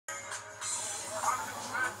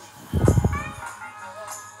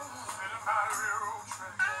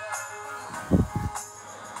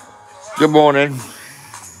Good morning.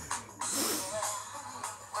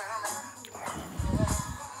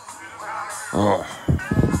 Oh,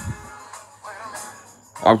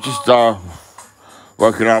 I've just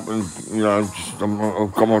woken up and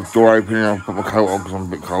I've got my door open and I've put my coat on because I'm a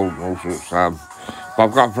bit cold and all sorts. But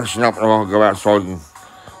I've got to freshen up and I'll go outside and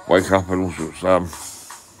wake up and all sorts.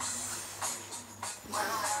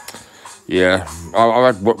 Yeah,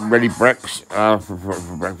 I've had ready breakfast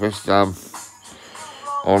for breakfast. I'm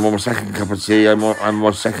on my second cup of tea and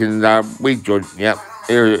my second weed joint. Yep,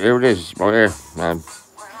 here it is, right here.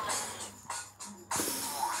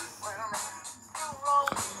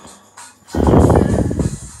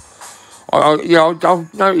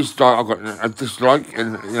 I've noticed like I've got a dislike,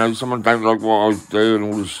 and someone don't like what I do and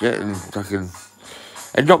all this shit, and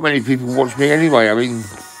not many people watch me anyway. I mean,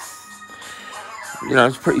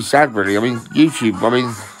 it's pretty sad, really. I mean, YouTube. I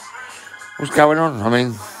mean, what's going on? I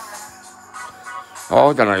mean,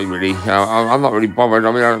 I don't know really. I'm not really bothered.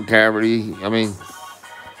 I mean, I don't care really. I mean.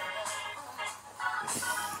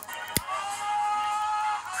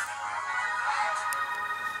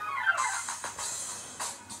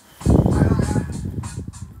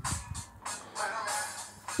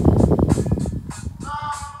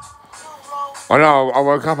 I know, I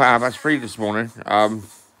woke up at 3:30 this morning, and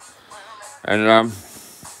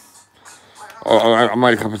I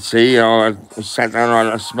made a cup of tea, I sat down, I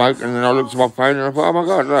had a smoke, and then I looked at my phone and I thought, oh my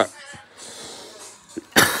God, look.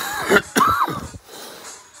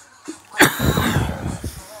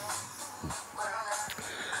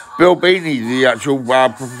 Bill Beanie, the actual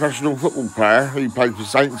professional football player who played for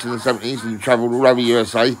Saints in the 70s and travelled all over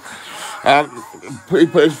USA, he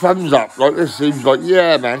put his thumbs up like this. He was like,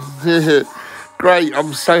 yeah, man. Great,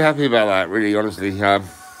 I'm so happy about that, really, honestly.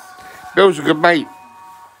 Bill's a good mate.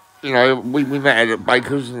 We met at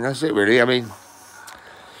Baker's and that's it, really. I mean,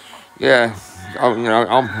 yeah,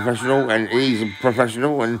 I'm professional and he's a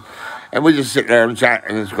professional and we just sit there and chat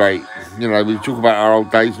and it's great. We talk about our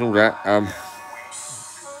old days and all that.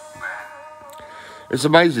 It's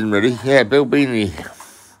amazing, really. Yeah, Bill Beanie.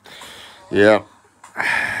 Yeah.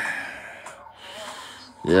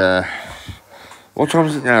 Yeah. What time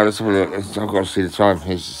is it now? Let's have a look. I've got to see the time.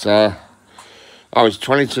 It's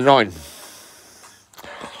 20 to 9.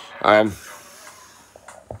 Yeah,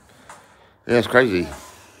 it's crazy.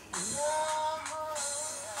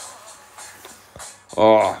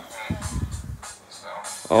 Oh,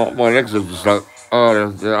 my legs are just like, I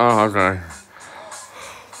don't know.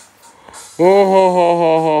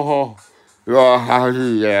 Oh,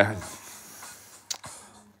 yeah.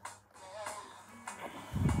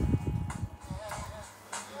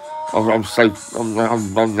 I'm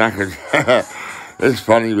knackered. It's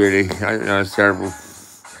funny, really. It's terrible.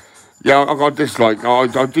 Yeah, I've got a dislike. I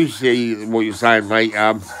do see what you're saying, mate.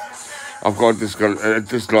 I've got a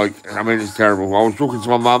dislike. I mean, it's terrible. I was talking to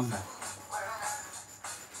my mum.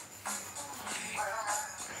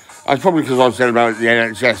 It's probably because I said about the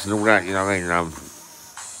NHS and all that, you know what I mean?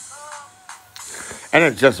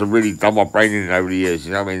 NHS have really done my brain in over the years,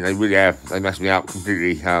 you know what I mean? They really have. They messed me up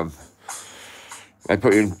completely. They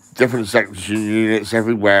put in different section units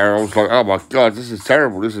everywhere. I was like, oh my God, this is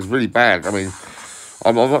terrible. This is really bad. I mean,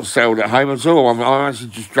 I'm not settled at home at all. I'm actually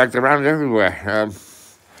just dragged around everywhere.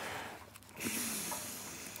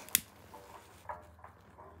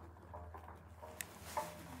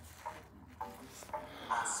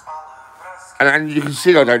 And you can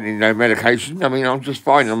see I don't need no medication. I mean, I'm just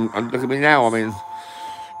fine. Look at me now. I mean,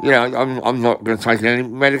 I'm not going to take any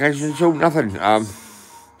medication at all. Nothing.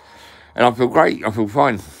 And I feel great. I feel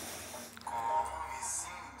fine.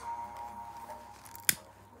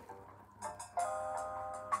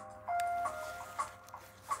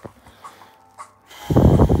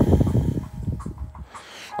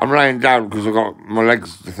 I'm laying down because I've got my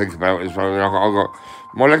legs to think about as well. I've got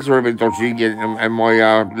my legs are a bit dodgy and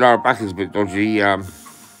my lower back is a bit dodgy. I was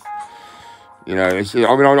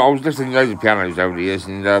listening to loads of pianos over the years,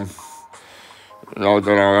 and I don't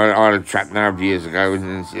know. I had a trapped nerve years ago,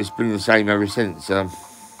 and it's been the same ever since.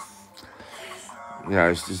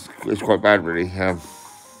 It's quite bad, really. In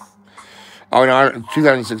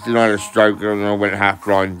 2016 I had a stroke and I went half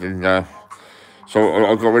blind, and so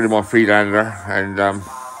I got rid of my freelander and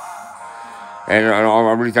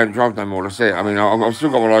I really don't drive no more. That's it. I mean, I've still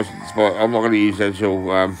got my license, but I'm not going to use it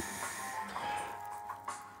until.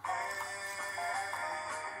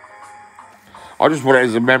 I just want it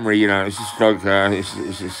as a memory, It's just like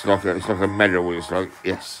it's like a medal. It's like,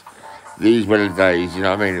 yes, these were the days. You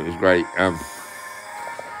know what I mean? It was great. Yeah,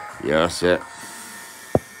 that's it.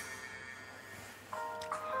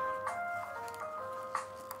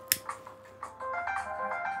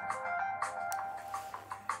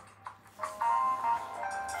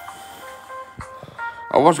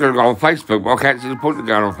 I was going to go on Facebook, but I can't see the point of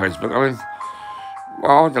going on Facebook. I mean,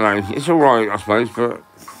 well, I don't know. It's all right, I suppose, but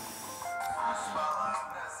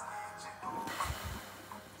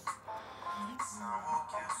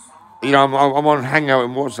you know, I'm on Hangout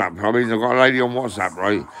in WhatsApp. I mean, I've got a lady on WhatsApp,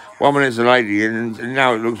 right? 1 minute's a lady, and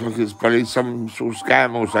now it looks like it's probably some sort of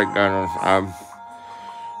scam or something going on.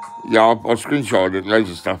 Yeah, I screenshotted loads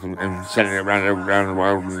of stuff and sent it around the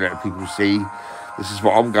world and let people see this is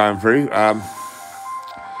what I'm going through.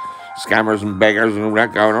 Scammers and beggars and all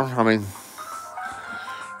that going on. I mean,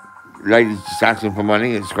 ladies just asking for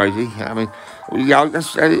money. It's crazy. I mean, yeah,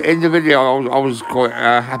 that's, in the video, I was quite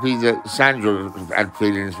happy that Sandra had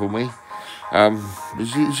feelings for me.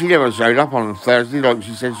 She never showed up on Thursday like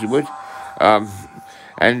she said she would. She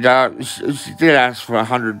did ask for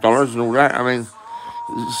 $100 and all that. I mean,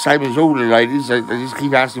 same as all the ladies, they just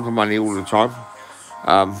keep asking for money all the time.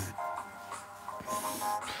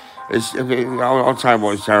 I'll tell you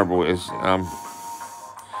what is terrible is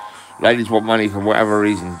ladies want money for whatever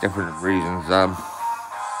reason, different reasons.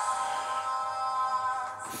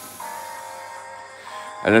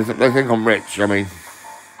 And they think I'm rich. I mean,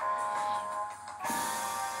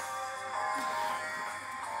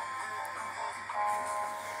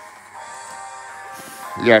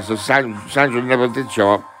 yeah, so Sandra never did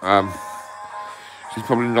show up. She's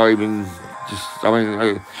probably not even just, I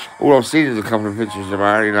mean, all I've seen is a couple of pictures of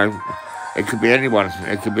her, you know. It could be anyone.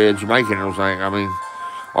 It could be a Jamaican or something. I mean,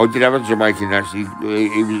 I did have a Jamaican, actually.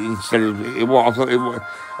 It was, instead of, I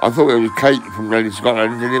thought it was Kate from bloody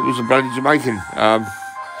Scotland, and it was a bloody Jamaican.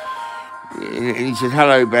 And he said,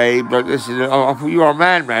 hello, babe, like this. And I thought, you are a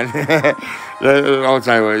man. I'll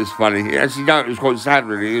tell you what, it's funny. Actually, no, it was quite sad,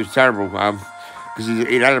 really. It was terrible. Because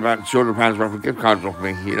he'd had about £200 worth of gift cards off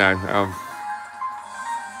me, you know.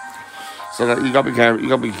 So that you got to be careful. You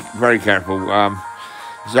got to be very careful.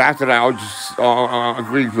 So after that, I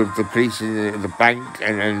agreed with the police and the bank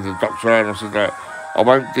and the doctor, and I said that I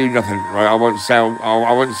won't do nothing. Right? I won't sell.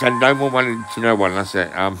 I won't send no more money to no one. That's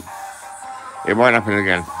it. It won't happen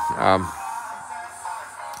again.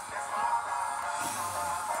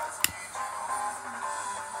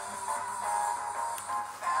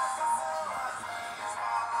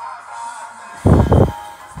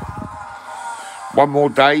 One more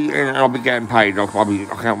day and I'll be getting paid. I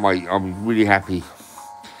can't wait. I'll be really happy.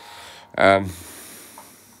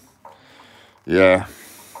 Yeah.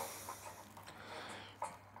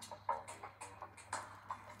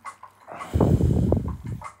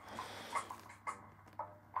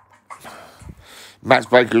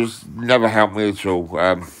 Matchmakers never helped me at all.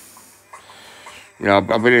 You know, I've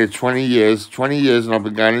been here 20 years, and I've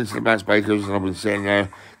been going into the matchmakers and I've been sitting there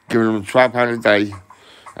giving them £12 a day.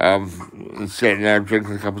 And sitting there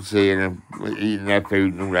drinking a cup of tea and eating their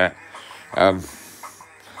food and all that.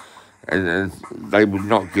 And they would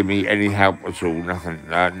not give me any help at all, nothing,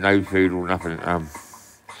 no food or nothing.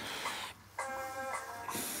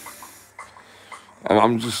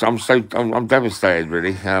 I'm devastated,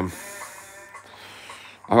 really.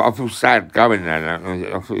 I feel sad going there now.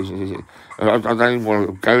 I don't even want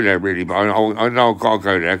to go there, really, but I know I've got to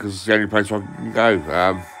go there because it's the only place I can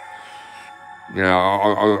go. You know,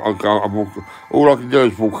 I walk, all I can do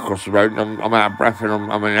is walk across the road, and I'm out of breath, and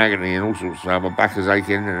I'm in agony and all sorts. My back is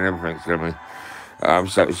aching, and everything's killing me.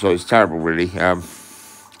 So it's terrible, really.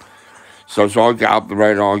 So I get up the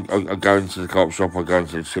road, I go into the co-op shop, I go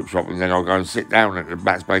into the chip shop, and then I go and sit down at the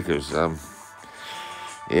Matt's Baker's.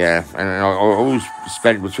 Yeah, and I always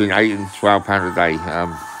spend between £8 and £12 a day.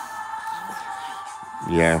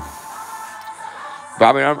 Yeah.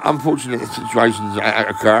 But I mean, unfortunate situations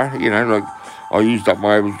occur, you know, like I used up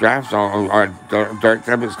my overdrafts, I had direct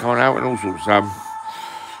debits coming out and all sorts.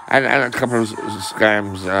 And a couple of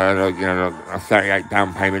scams, like, you know, like a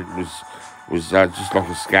 £38 payment was just like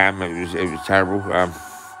a scam. It was terrible.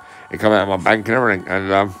 It came out of my bank and everything, and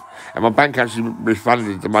my bank actually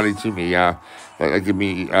refunded the money to me. They give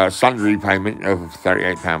me a sundry payment of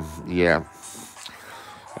 £38. Yeah.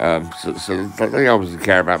 So they obviously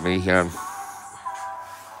care about me.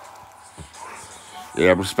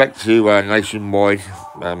 Yeah, respect to Nationwide.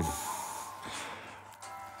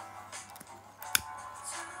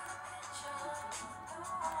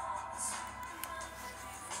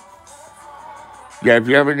 Yeah, if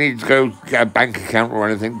you ever need to go get a bank account or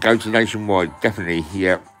anything, go to Nationwide. Definitely,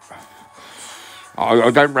 yeah.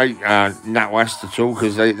 I don't rate NatWest at all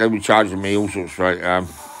because they were charging me all sorts, right?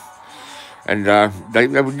 And they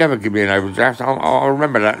would never give me an overdraft. I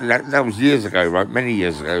remember that was years ago, right? Many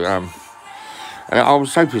years ago. And I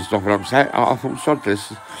was so pissed off and upset. I thought, sod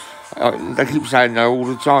this. They keep saying no all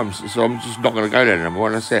the time, so I'm just not going to go there anymore,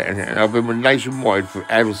 and that's it. And I've been with Nationwide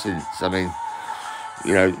ever since. I mean,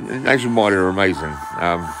 You know, nationwide are amazing.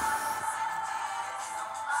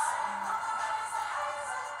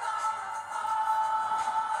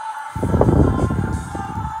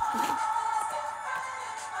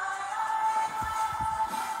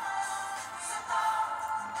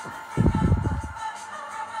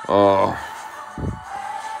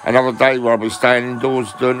 Another day where I'll be staying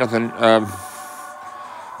indoors doing nothing. I've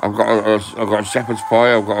got a shepherd's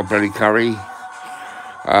pie. I've got a belly curry.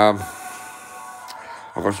 I've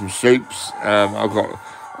got some soups. I've got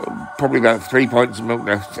probably about 3 pints of milk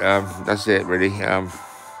left. That's it, really. I've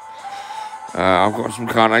got some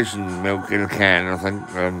carnation milk in a can, I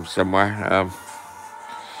think, somewhere.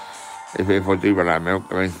 If I do run out of milk,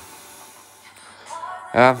 I mean,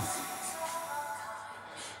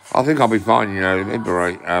 I think I'll be fine. You know, it'll be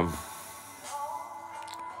right.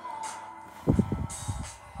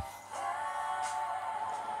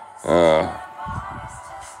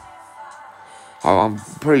 I'm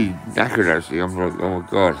pretty knackered actually. I'm like, oh my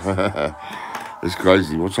god, it's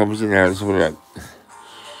crazy. What time is it now? Let's have a look.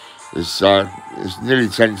 It's nearly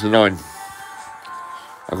 10 to 9.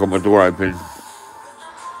 I've got my door open.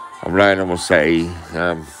 I'm laying on my settee.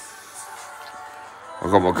 I've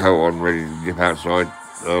got my coat on, ready to dip outside.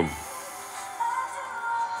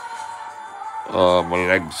 My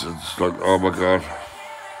legs are just like, oh my god.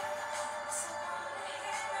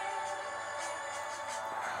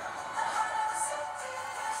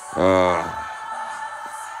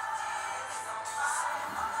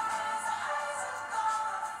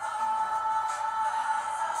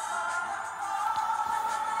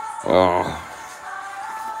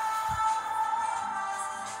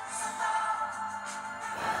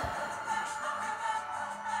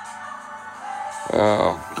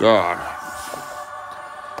 Oh god.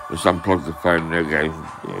 Just unplug the phone, there you go.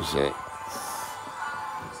 That's it.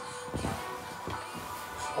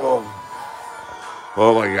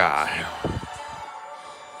 Oh my god.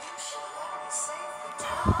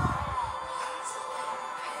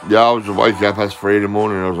 Yeah, I was awake at past 3 in the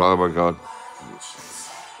morning. I was like, oh my god.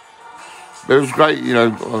 But it was great, you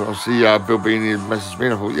know. I see Bill Beanie messaged me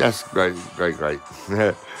and I thought, yes, great.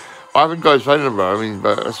 I haven't got his phone number, I mean,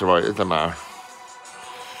 but that's alright, it doesn't matter.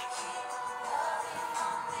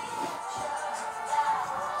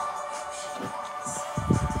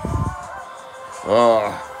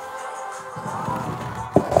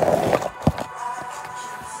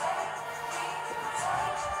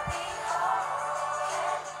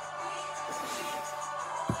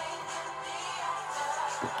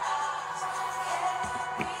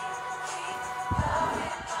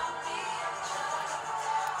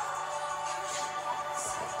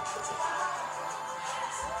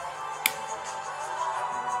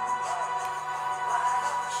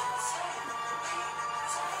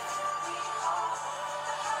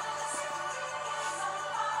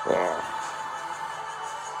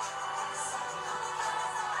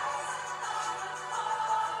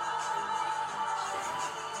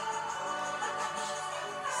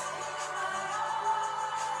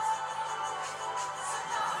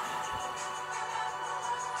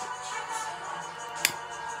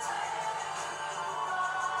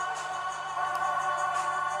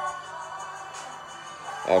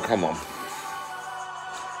 Oh, come on.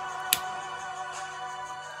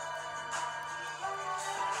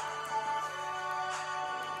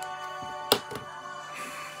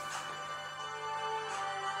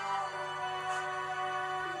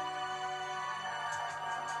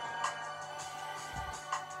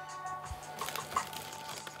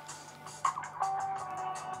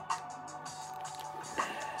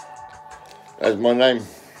 That's my name.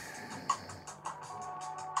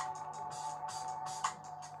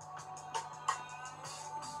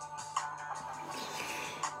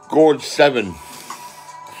 Gorge 7.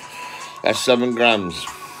 That's 7 grams.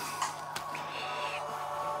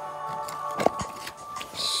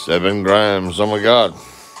 7 grams, oh my god.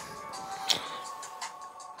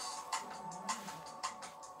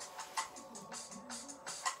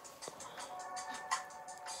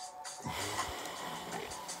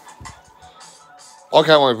 I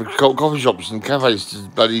can't wait for coffee shops and cafes to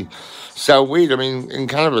bloody sell weed. I mean, in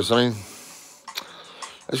cannabis. I mean,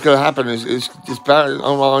 it's going to happen. It's bad.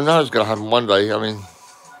 Oh, I know it's going to happen one day. I mean,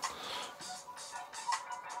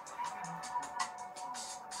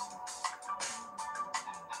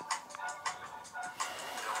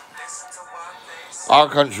 our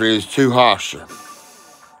country is too harsh.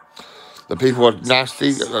 The people are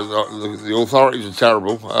nasty. The authorities are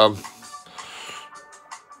terrible.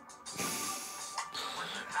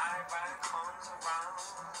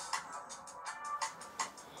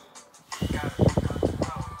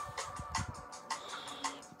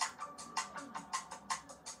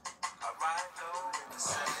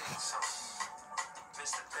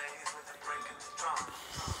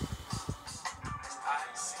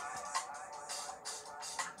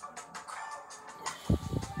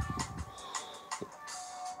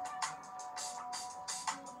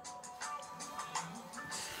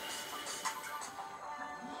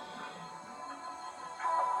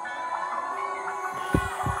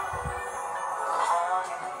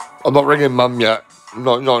 I'm not ringing mum yet.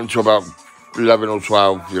 Not until about 11 or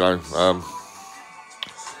 12, you know.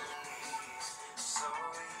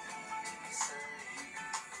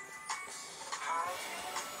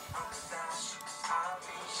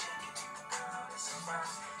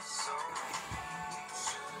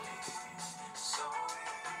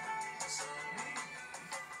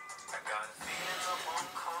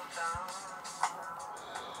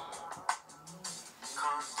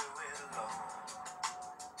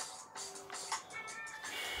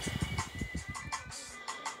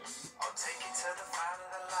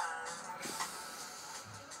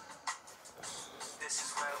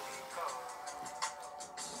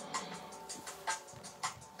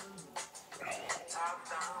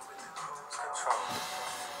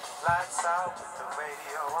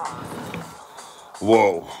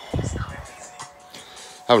 Whoa.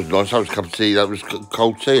 That was nice. That was a cup of tea. That was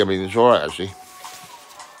cold tea. I mean, it's all right, actually.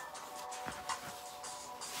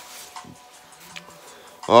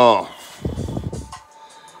 Oh.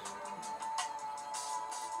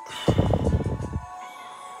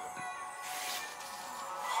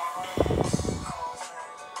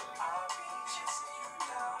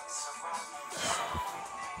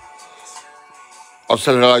 I was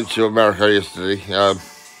saying hello to America yesterday.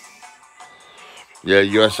 Yeah,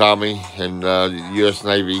 US Army and US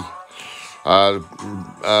Navy.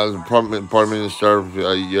 The Prime Minister of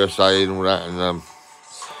USA and all that, and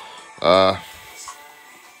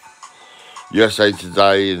USA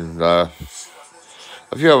Today, and a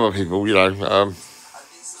few other people, you know.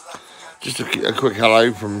 Just a quick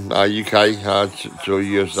hello from UK to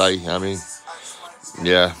USA. I mean,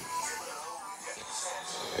 yeah.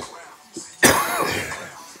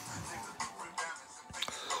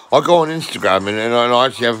 I go on Instagram and I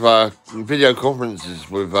actually have video conferences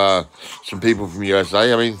with some people from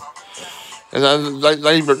USA. I mean, and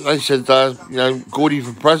they said, you know, Gordy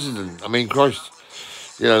for president. I mean, Christ.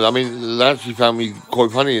 You know, I mean, they actually found me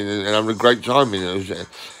quite funny and having a great time. You know,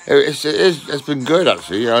 it's been good,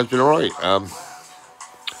 actually. You know, it's been all right.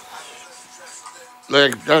 They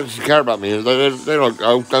don't actually care about me. They're like,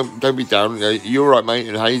 oh, don't be down. You're all right, mate,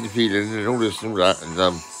 and how you feeling and all this and all that.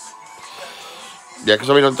 And yeah,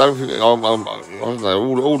 because I mean, I don't think I don't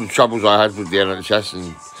know all the troubles I had with the NHS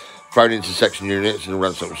and thrown into section units and all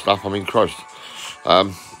that sort of stuff. I mean, Christ.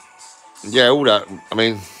 Yeah, all that. I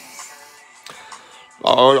mean,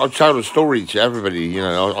 I'll tell the story to everybody. You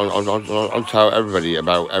know, I'll tell everybody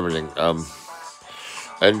about everything. And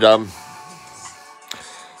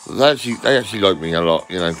they actually like me a lot.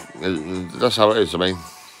 You know, that's how it is. I mean,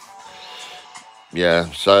 yeah.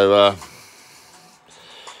 So.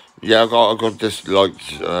 Yeah, I got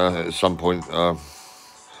disliked at some point on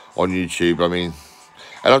YouTube. I mean,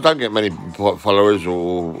 and I don't get many followers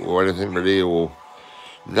or anything really, or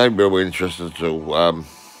no real interest at all.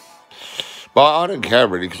 But I don't care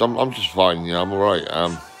really because I'm just fine. You know, I'm all right.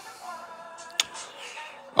 I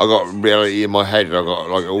got reality in my head. I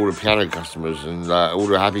got like all the piano customers and all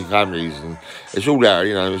the happy families, and it's all there.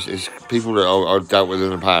 You know, it's people that I've dealt with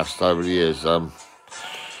in the past over the years.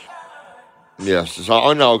 Yes, so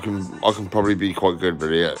I know I can probably be quite good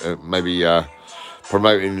really at maybe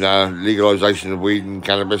promoting legalisation of weed and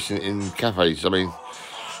cannabis in cafes. I mean,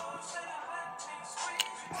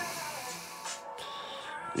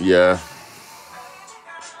 yeah.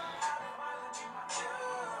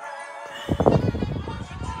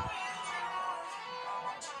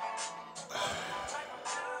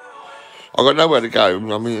 I got nowhere to go.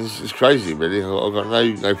 I mean, it's crazy really. I've got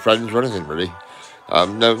no friends or anything really.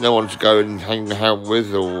 No one to go and hang out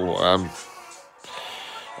with, or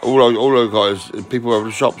all I got is people over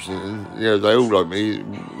the shops, and you know they all like me.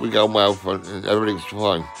 We get on well, and everything's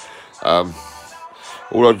fine. All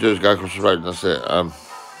I do is go across the road, and that's it.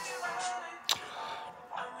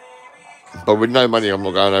 But with no money, I'm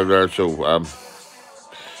not going over there at all.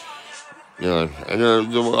 You know, and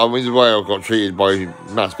I mean the way I got treated by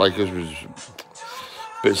Matt's Bakers was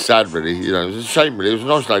a bit sad, really. You know, it was a shame, really. It was a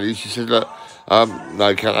nice lady. She said, "Look,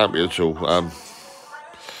 no, can't help you at all."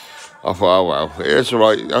 I thought, oh well, it's all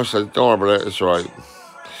right. I said, don't worry about it, it's all right.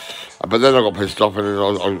 But then I got pissed off, and then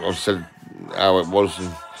I said how it was,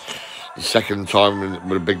 and the second time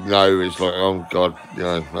with a big no, it's like, oh God, you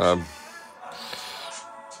know.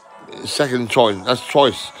 Second time, that's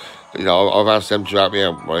twice. You know, I've asked them to help me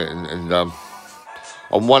out, right? And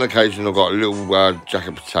on one occasion, I got a little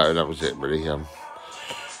jacket potato. That was it, really.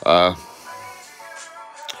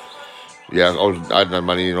 Yeah, I had no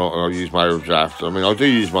money, and I used my overdraft. I mean, I do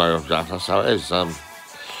use my overdraft. That's how it is. You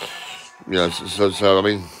know, so I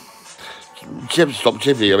mean, Stop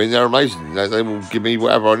Chippy. I mean, they're amazing. They will give me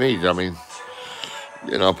whatever I need. I mean,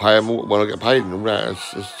 you know, I pay them when I get paid and all that.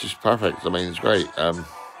 It's just perfect. I mean, it's great.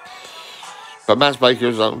 But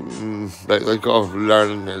matchmakers, they've got to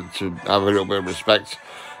learn to have a little bit of respect.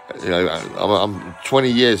 You know, I'm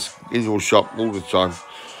 20 years in your shop all the time,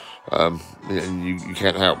 and you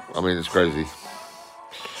can't help. I mean, it's crazy.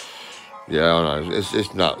 Yeah, I know.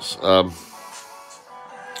 It's nuts.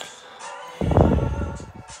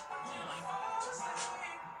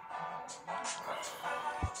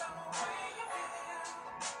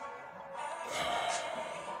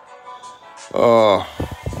 Oh,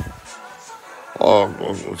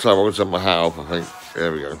 sorry, I'm going to take my hat off, I think.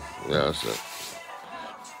 There we go. Yeah, that's it.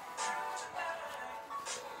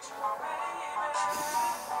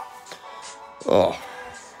 Oh,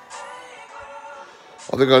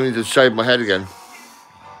 I think I need to shave my head again.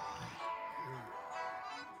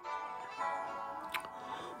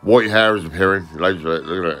 White hair is appearing. Loads of it.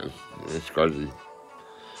 Look at it. It's crazy.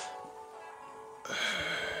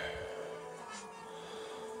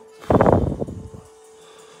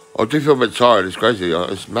 I do feel a bit tired. It's crazy.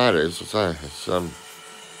 It's mad. It's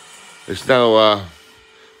now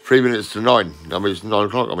 3 minutes to 9. I mean, it's 9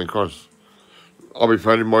 o'clock. I mean, Christ. I'll be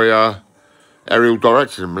phoning my aerial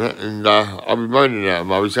director in a minute, and I'll be moaning at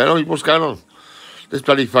him. I'll be saying, "Oh, what's going on? This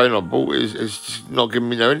bloody phone I bought is just not giving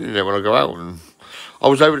me no internet when I go out." And I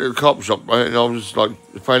was over at the cop shop, right, and I was like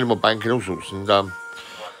phoning my bank and all sorts, and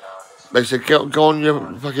they said, "Go on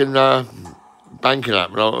your fucking banking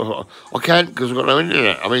app," and I can't because I've got no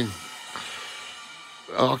internet. I mean,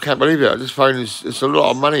 I can't believe it. This phone it's a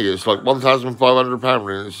lot of money. It's like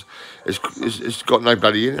 £1,500, and it's got no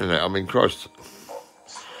bloody internet. I mean, Christ.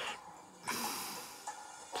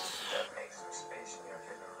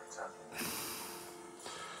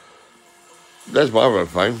 There's my other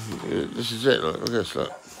phone. This is it. Look at this. Look.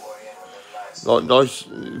 Like, nice,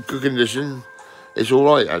 good condition. It's all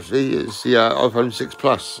right actually. It's the iPhone 6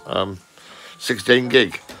 Plus, 16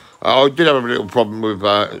 gig. I did have a little problem with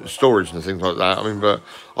storage and things like that. I mean, but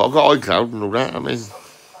I've got iCloud and all that. I mean,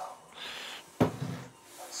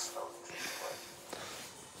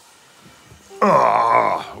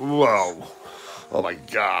 whoa, oh my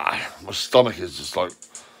God, my stomach is just like,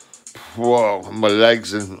 whoa, my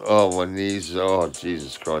legs and my knees. Oh,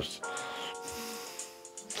 Jesus Christ.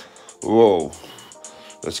 Whoa.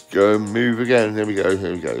 Let's go move again. Here we go.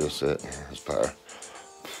 That's it. That's better.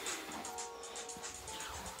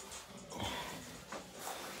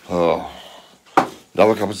 Oh,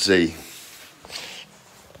 another cup of tea.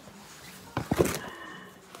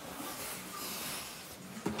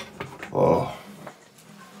 Oh.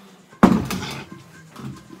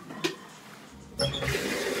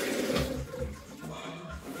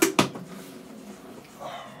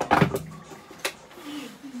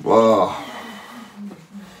 Wow.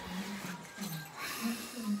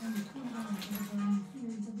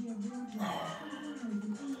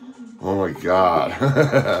 Oh my God. I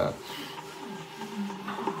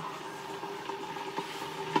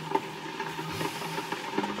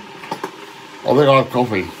think I'll have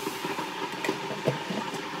coffee.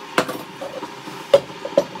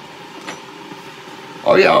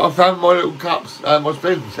 Oh yeah, I found my little cups, my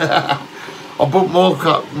spoons. I bought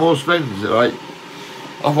more spoons, right?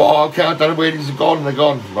 I thought, oh, okay, I don't know where these are gone, they're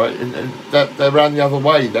gone, right? And they're around the other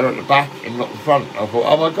way, they're at the back and not the front. I thought,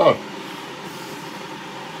 oh my God.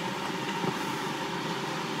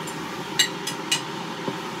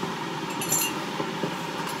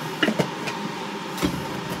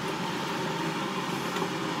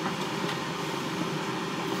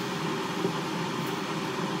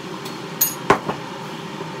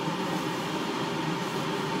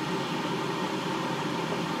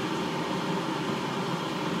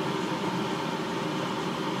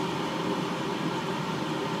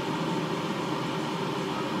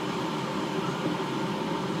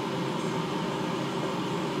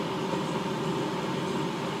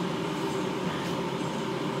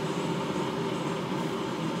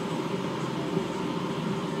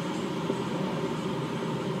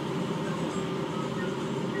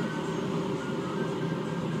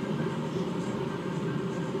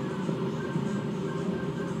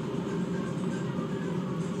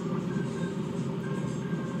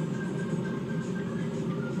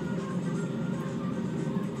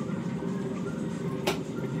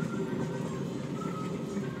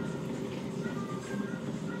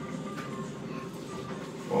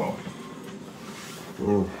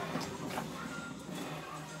 Oh.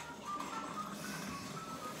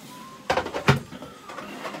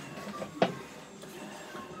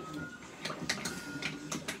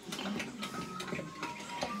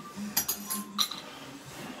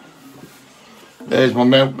 There's my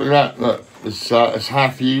milk. Look at that. Look, it's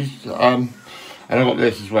half used. And I got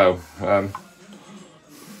this as well.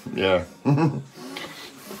 Yeah.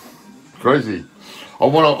 Crazy.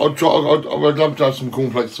 I'd love to have some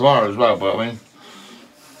cornflakes tomorrow as well, but I mean,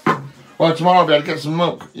 well, tomorrow I'll be able to get some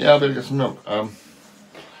milk. Yeah, I'll be able to get some milk.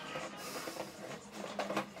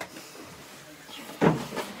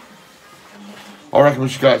 I reckon we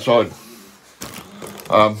should go outside.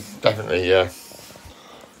 Definitely, yeah.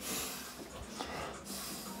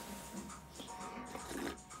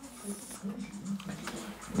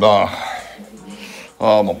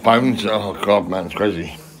 Oh, my bones. Oh, God, man, it's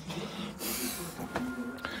crazy.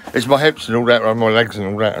 It's my hips and all that, and my legs and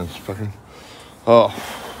all that, and it's fucking... Oh.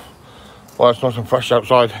 Well, it's nice and fresh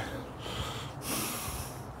outside.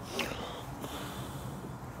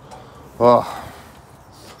 Oh.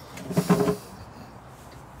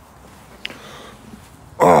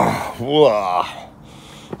 Oh,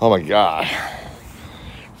 oh my God.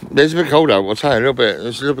 It's a bit cold out, I'll tell you, a little bit.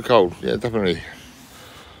 It's a little bit cold, yeah, definitely.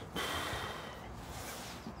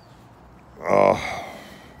 Oh.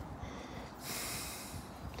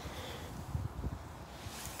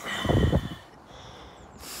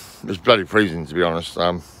 It's bloody freezing, to be honest.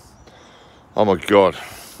 Oh my God.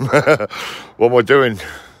 What am I doing?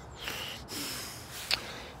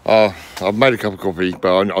 I've made a cup of coffee,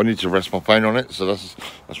 but I need to rest my phone on it, so that's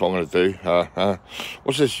what I'm going to do.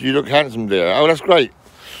 What's this? You look handsome, dear. Oh, that's great.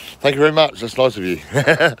 Thank you very much. That's nice of you.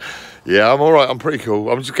 Yeah, I'm all right. I'm pretty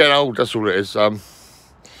cool. I'm just getting old. That's all it is.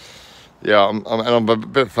 Yeah, I'm a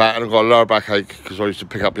bit fat, and I've got a lower backache because I used to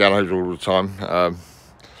pick up pianos all the time.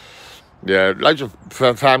 Yeah, loads of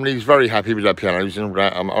families very happy with their pianos and all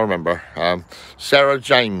that. I remember. Sarah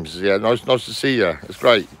James. Yeah, nice to see you. It's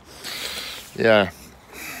great. Yeah.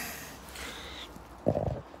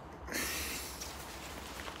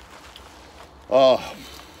 Oh,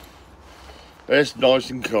 it's nice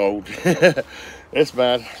and cold. It's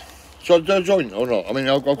mad. Should I do a joint or not? I mean,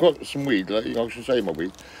 I've got some weed. Like, I should say my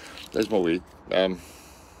weed. There's my weed. Yep.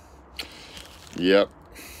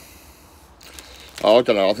 Oh, I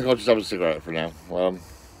don't know. I think I'll just have a cigarette for now.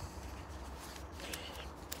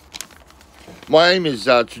 My aim is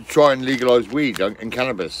to try and legalise weed and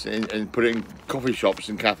cannabis and put it in coffee shops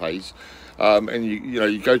and cafes. And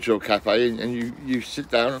you go to a cafe and you sit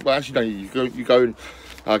down. Well, actually, no, you go and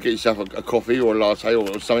get yourself a coffee or a latte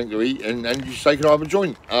or something to eat, and you say, can I have a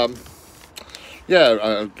joint?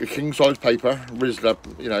 Yeah, a king size paper, Rizzler,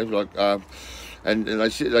 and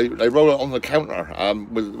they roll it on the counter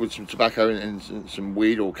with some tobacco and some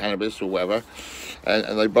weed or cannabis or whatever,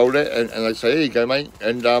 and they roll it and they say, here you go, mate,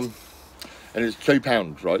 and it's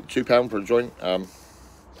 £2, right? £2 for a joint.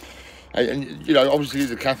 And obviously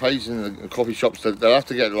the cafes and the coffee shops, they'll have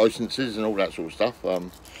to get licenses and all that sort of stuff.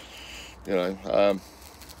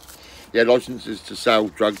 Yeah, licenses to sell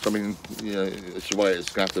drugs. I mean, it's the way it's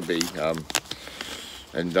going to have to be.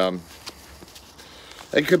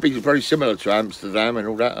 It could be very similar to Amsterdam and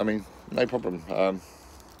all that. I mean, no problem.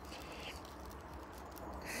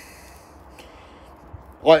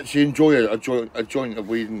 I actually enjoy a joint of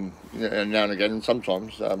weed and, now and again, and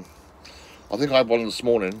sometimes. I think I had one this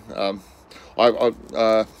morning. I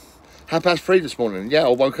 3:30 this morning. Yeah, I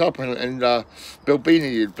woke up and Bill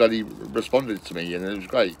Beanie had bloody responded to me, and it was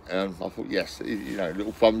great. I thought, yes,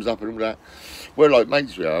 little thumbs up and all that. We're like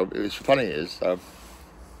mates, we are. It's funny, it is.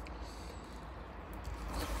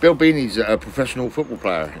 Bill Beanie's a professional football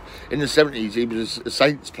player. In the 70s, he was a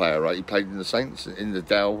Saints player, right? He played in the Saints, in the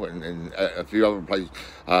Dell, and a few other places,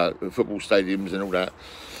 football stadiums and all that.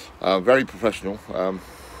 Very professional.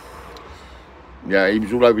 Yeah, he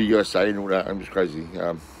was all over USA and all that. It was crazy.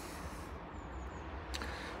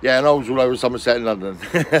 Yeah, and I was all over Somerset in London.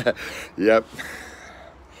 Yep.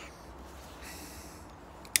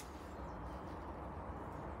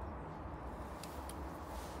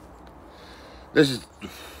 This is...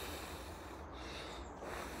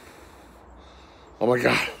 Oh my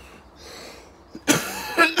God.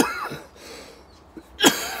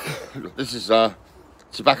 This is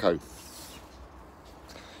tobacco.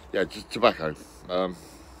 Yeah, just tobacco.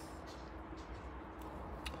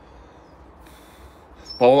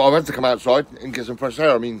 Well, I've had to come outside and get some fresh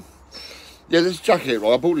air. I mean, yeah, this jacket,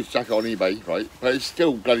 right? I bought this jacket on eBay, right? But it's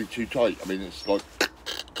still bloody too tight. I mean, it's like, you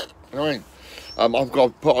know what I mean? I've got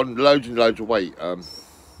to put on loads and loads of weight. I'm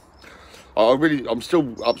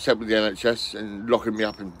still upset with the NHS and locking me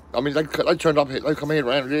up. And I mean, they turned up here, they come here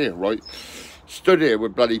around here, right? Stood here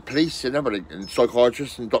with bloody police and everything, and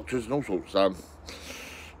psychiatrists and doctors and all sorts.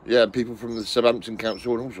 Yeah, people from the Southampton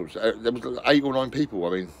Council and all sorts. There was 8 or 9 people,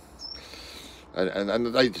 I mean.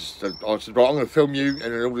 And they just, I said, right, I'm going to film you,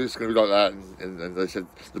 and all this is going to be like that. And they said,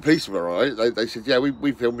 the police were all right. They said, yeah,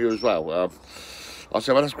 we film you as well. I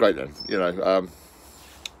said, well, that's great then, you know.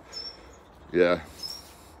 Yeah,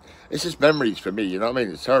 it's just memories for me, you know what I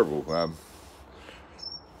mean? It's terrible.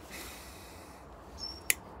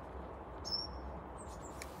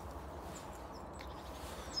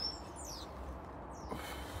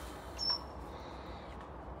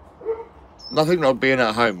 Nothing like being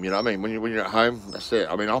at home, you know what I mean? When you're at home, that's it.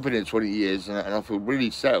 I mean, I've been here 20 years and I feel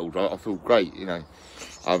really settled. I feel great, you know.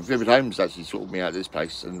 Vivid Homes actually sorted me out of this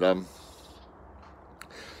place, and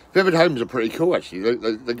Vivid Homes are pretty cool actually.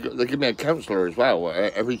 They give me a counsellor as well.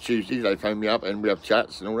 Every Tuesday they phone me up and we have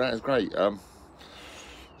chats and all that. It's great. You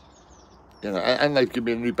know, and they've given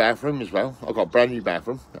me a new bathroom as well. I've got a brand new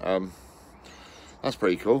bathroom. That's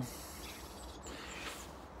pretty cool.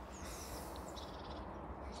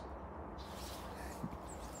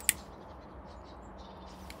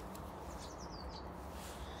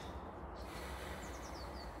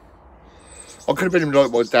 I could have been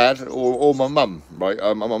like my dad or my mum, right?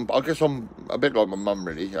 I guess I'm a bit like my mum,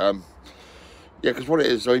 really. Yeah, because what it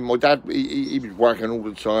is, I mean, my dad, he was working all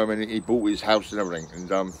the time and he bought his house and everything. And,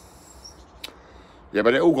 yeah,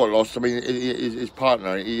 but it all got lost. I mean, his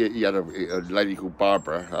partner, he had a lady called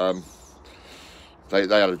Barbara. They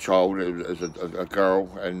had a child, it was a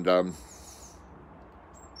girl, and I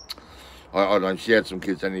don't know, she had some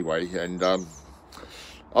kids anyway, and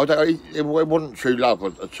it wasn't true love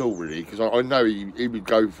at all, really, because I know he would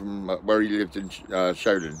go from where he lived in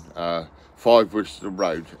Sholing, 5 Whistler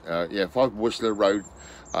Road, 5 Whistler Road,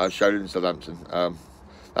 Sholing, Southampton.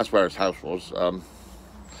 That's where his house was,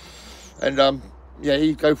 and yeah,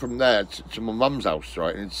 he'd go from there to my mum's house,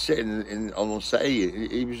 right, and sitting on the settee.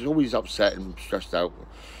 He was always upset and stressed out,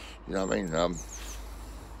 you know what I mean?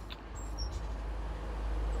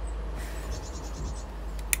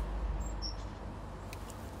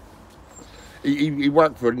 He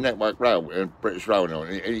worked for a Network Rail, British Rail,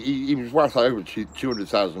 and he was worth over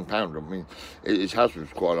 £200,000. I mean, his house was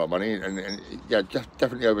quite a lot of money, and yeah,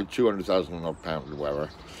 definitely over £200,000 or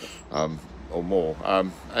whatever, or more. I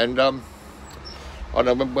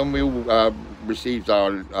know when we all received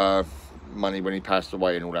our money when he passed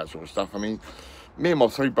away and all that sort of stuff. I mean, me and my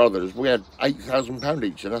 3 brothers, we had £8,000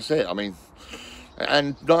 each, and that's it. I mean.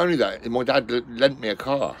 And not only that, my dad lent me a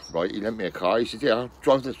car, right? He lent me a car. He said, yeah,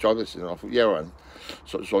 drive this. And I thought, yeah, right.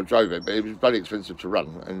 So I drove it, but it was very expensive to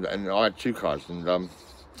run. And I had 2 cars. And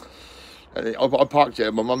I parked it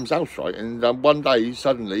at my mum's house, right? And one day,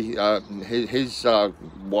 suddenly, his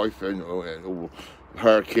wife or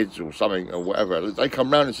her kids or something or whatever, they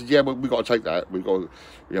come round and said, yeah, we've got to take that. We've got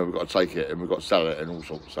to take it and we've got to sell it and all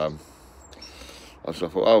sorts. So I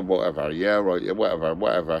thought, oh, whatever. Yeah, right. Yeah,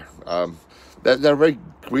 whatever. They're a very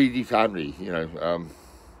greedy family, you know.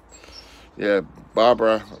 Yeah,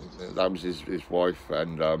 Barbara, that was his wife,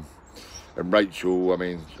 and Rachel. I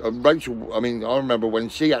mean, I remember when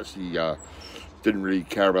she actually didn't really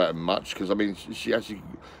care about him much, because I mean, she actually,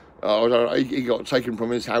 he got taken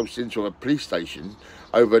from his house into a police station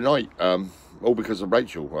overnight, all because of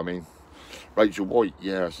Rachel. I mean, Rachel White.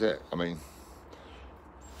 Yeah, that's it. I mean.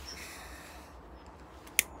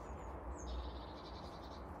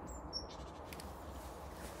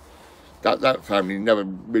 That family never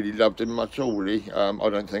really loved him much at all, really. I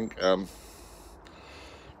don't think.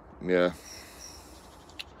 Yeah.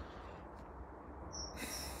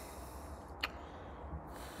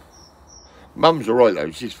 Mum's all right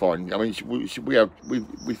though. She's fine. I mean,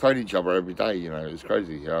 we phone each other every day. You know, it's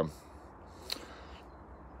crazy. I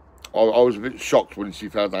was a bit shocked when she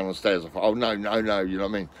fell down the stairs. I thought, oh no, you know what I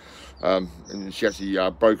mean. And she actually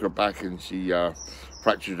broke her back, and she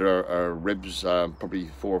fractured her ribs, probably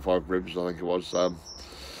 4 or 5 ribs, I think it was.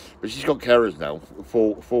 But she's got carers now,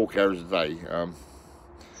 four carers a day,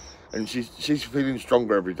 and she's feeling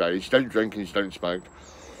stronger every day. She don't drink and she don't smoke.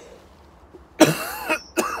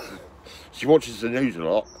 She watches the news a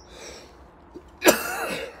lot.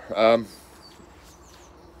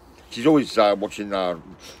 She's always watching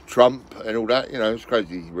Trump and all that. You know, it's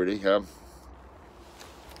crazy, really.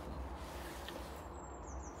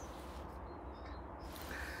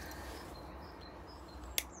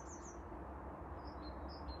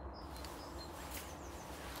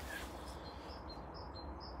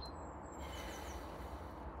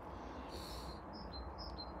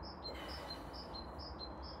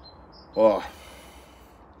 Oh,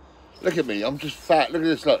 look at me, I'm just fat. Look at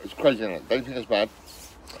this, look, it's crazy, isn't it? Don't think it's bad.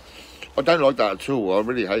 I don't like that at all, I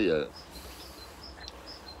really hate it.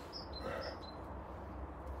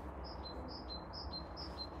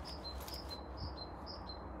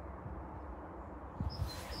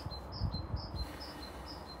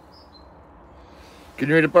 Can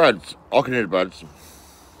you hear the birds? I can hear the birds.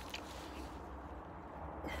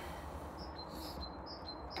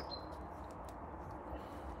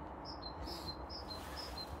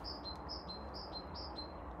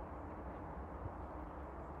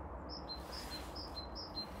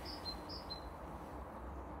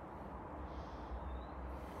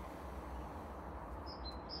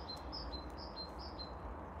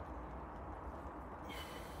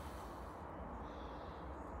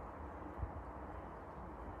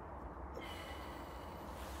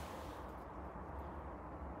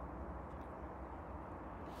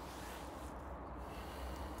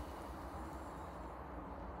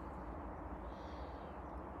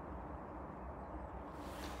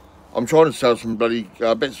 I'm trying to sell some bloody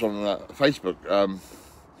bits on Facebook.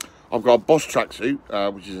 I've got a Boss tracksuit,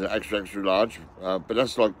 which is an extra large, but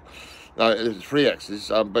that's like it's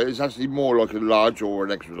 3Xs, but it's actually more like a large or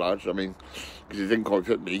an extra large. I mean, because it didn't quite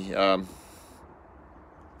fit me,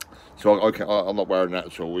 so I'm not wearing that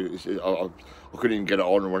at all. I couldn't even get it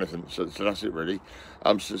on or anything, so that's it really.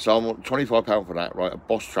 So I'm £25 for that, right? A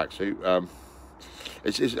Boss tracksuit.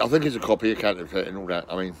 I think it's a copy, it can't fit and all that.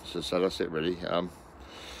 I mean, so that's it really.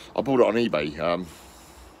 I bought it on eBay.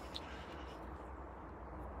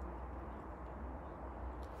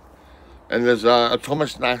 And there's a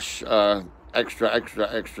Thomas Nash extra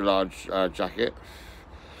large jacket.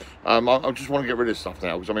 I just want to get rid of stuff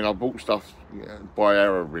now, because I mean I bought stuff by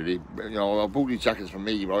error really. You know, I bought these jackets for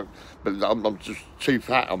me, right? But I'm just too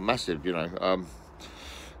fat. I'm massive, you know.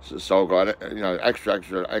 So I got it, you know, extra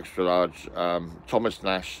large Thomas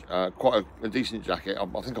Nash, quite a decent jacket. I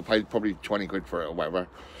think I paid probably 20 quid for it or whatever.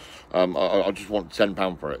 I just want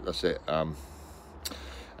 £10 for it. That's it.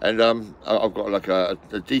 And I've got like a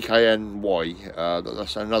DKNY.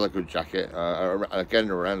 That's another good jacket. Again,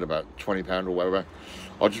 around about £20 or whatever.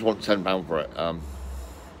 I just want £10 for it.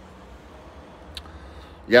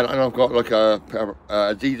 Yeah, and I've got like a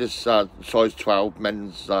Adidas size 12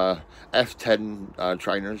 men's F10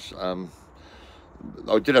 trainers.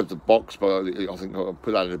 I did have the box, but I think I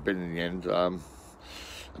put that in the bin in the end.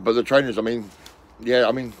 But the trainers, I mean, yeah,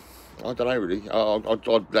 I mean, I don't know really.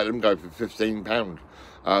 I'd let them go for £15.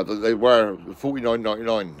 They were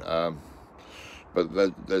 $49.99, but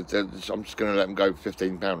I'm just going to let them go for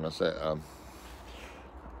 £15. That's it.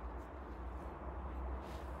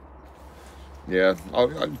 Yeah,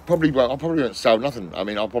 I probably won't sell nothing. I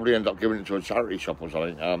mean, I'll probably end up giving it to a charity shop or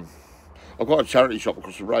something. I've got a charity shop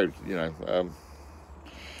across the road, you know.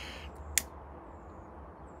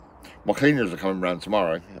 My cleaners are coming round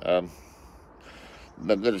tomorrow.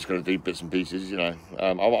 They're just going to do bits and pieces, you know.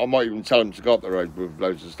 I might even tell them to go up the road with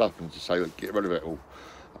loads of stuff and just say, look, get rid of it all.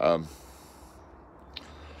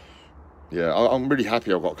 Yeah, I'm really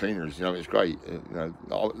happy I've got cleaners, you know, it's great. You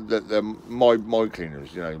know, they're my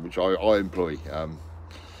cleaners, you know, which I employ.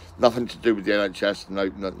 Nothing to do with the NHS,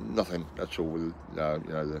 nothing at all. With, you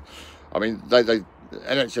know, I mean, they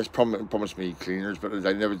NHS promised me cleaners, but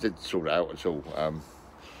they never did sort it out at all.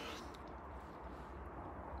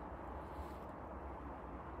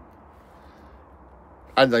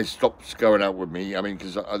 And they stopped going out with me. I mean,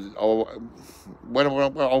 because when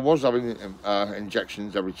I was having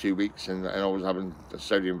injections every 2 weeks, and I was having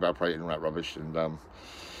sodium valproate and all that rubbish, and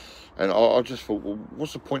I just thought, well,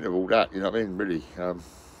 what's the point of all that? You know what I mean? Really.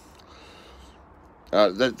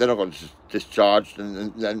 Then I got discharged,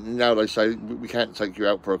 and now they say we can't take you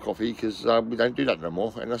out for a coffee because we don't do that no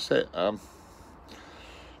more, and that's it.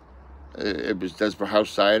 It was Desborough House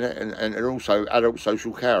saying it, and also adult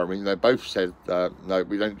social care. I mean, they both said, no,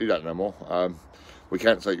 we don't do that no more. We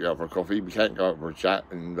can't take you out for a coffee, we can't go out for a chat,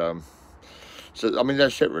 and so, I mean,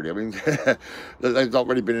 that's shit, really. I mean, they've not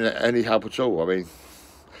really been any help at all. I mean,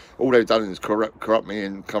 all they've done is corrupt me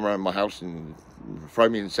and come around my house and throw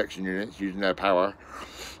me in section units using their power,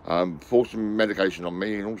 forcing medication on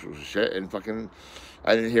me and all sorts of shit, and fucking,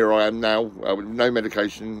 and here I am now with no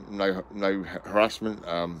medication, no harassment,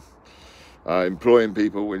 employing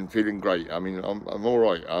people and feeling great. I mean, I'm all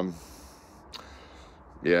right.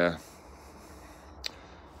 Yeah.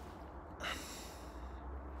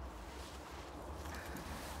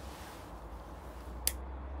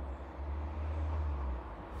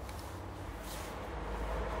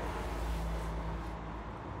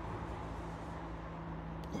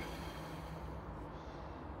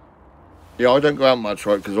 Yeah, I don't go out much,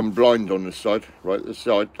 right, because I'm blind on this side, right, this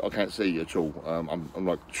side, I can't see at all. I'm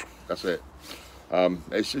like, that's it.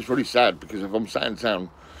 It's just really sad, because if I'm sat in town,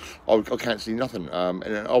 I can't see nothing.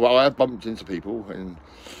 And I have bumped into people, and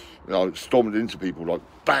you know, stormed into people, like,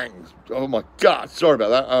 bang, oh my God, sorry about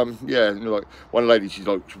that. Yeah, and, like, one lady, she's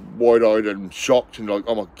like wide-eyed and shocked, and like,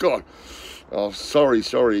 oh my God, oh, sorry,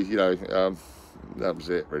 you know, that was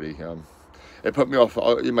it, really. It put me off.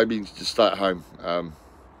 It made me just stay at home.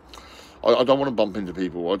 I don't want to bump into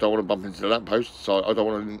people. I don't want to bump into the lampposts. So I don't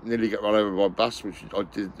want to nearly get run over by a bus, which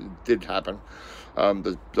did happen.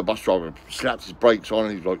 The bus driver slapped his brakes on,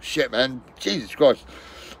 and he's like, "Shit, man, Jesus Christ!"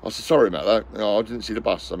 I said, "Sorry about that. You know, I didn't see the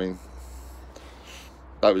bus." I mean,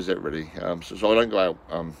 that was it, really. So I don't go out.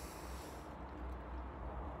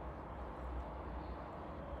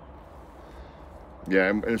 Yeah,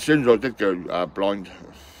 and as soon as I did go blind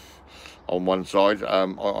on one side,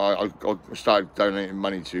 I started donating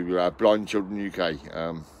money to Blind Children UK.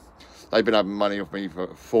 They've been having money off me for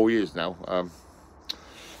 4 years now.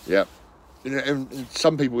 Yeah, and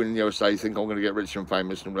some people in the USA think I'm going to get rich and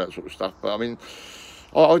famous and all that sort of stuff. But I mean,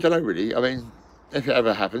 I don't know really. I mean, if it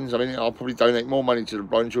ever happens, I mean, I'll probably donate more money to the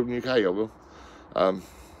Blind Children UK. I will.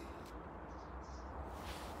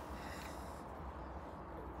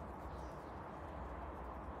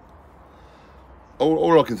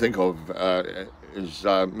 All I can think of is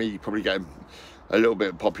me probably getting a little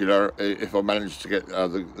bit popular if I manage to get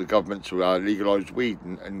the government to legalise weed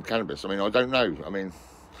and cannabis. I mean, I don't know. I mean,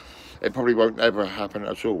 it probably won't ever happen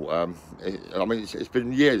at all. I mean, it's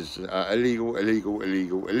been years illegal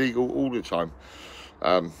all the time.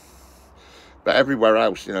 But everywhere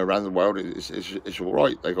else, you know, around the world, it's all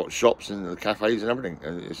right. They've got shops and the cafes and everything,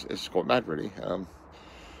 and it's quite mad, really.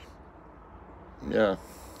 Yeah.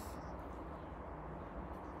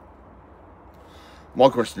 My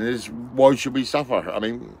question is, why should we suffer? I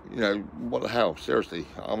mean, you know, what the hell? Seriously,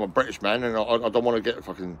 I'm a British man, and I don't want to get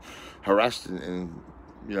fucking harassed and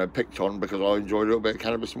you know, picked on because I enjoy a little bit of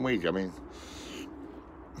cannabis and weed. I mean,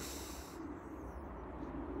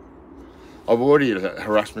 I've already had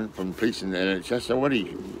harassment from police in the NHS.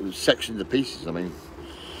 Already sectioned to pieces. I mean,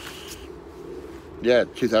 yeah,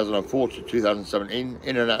 2004 to 2017,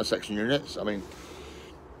 in and out of section units. I mean,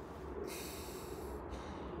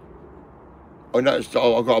 I noticed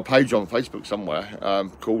I've got a page on Facebook somewhere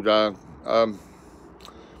called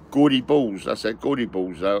Gaudy Balls. That's it, Gaudy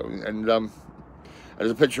Balls. And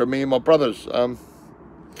there's a picture of me and my brothers. And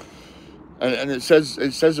it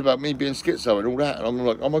says about me being schizo and all that. And I'm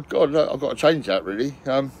like, oh my God, look, I've got to change that really.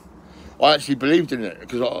 I actually believed in it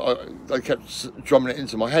because they kept drumming it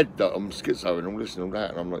into my head that I'm schizo and all this and all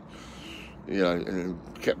that. And I'm like, you know, and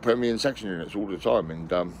kept putting me in section units all the time.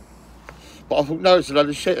 And but I thought, no, it's a load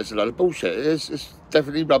of shit. It's a load of bullshit. It's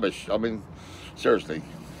definitely rubbish. I mean, seriously.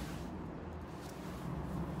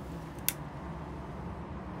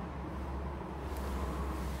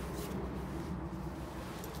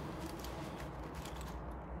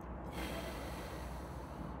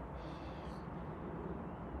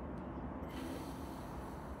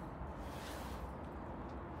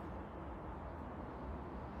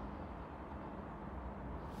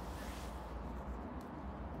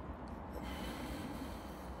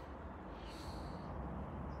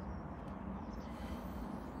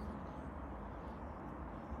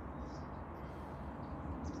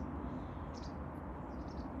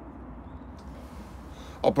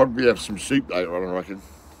 I'll probably have some soup later on, I reckon.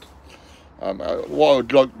 What I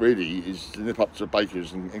would like really is to nip up to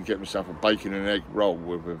Baker's and get myself a bacon and egg roll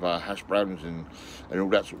with hash browns and all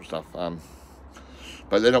that sort of stuff.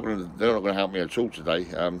 But they're not going to help me at all today.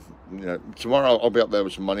 You know, tomorrow I'll be up there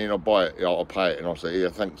with some money and I'll buy it. I'll pay it and I'll say, yeah,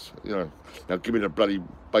 thanks. You know, now give me the bloody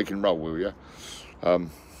bacon roll, will you?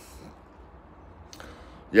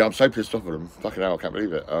 Yeah, I'm so pissed off at them. Fucking hell, I can't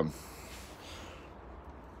believe it.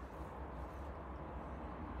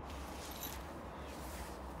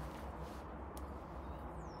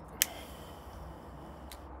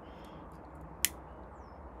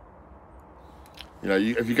 You know,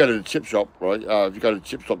 if you go to the chip shop, right? If you go to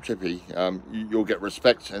Chip Shop Chippy, you'll get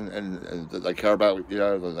respect and that they care about you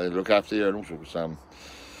know, that they look after you and all sorts.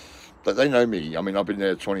 But they know me. I mean, I've been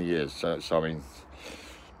there 20 years, so I mean,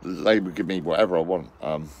 they would give me whatever I want.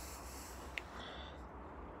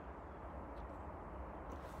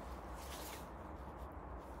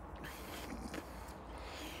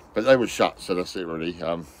 But they were shut, so that's it really.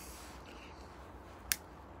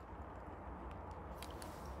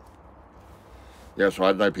 Yeah, so I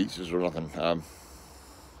had no pizzas or nothing.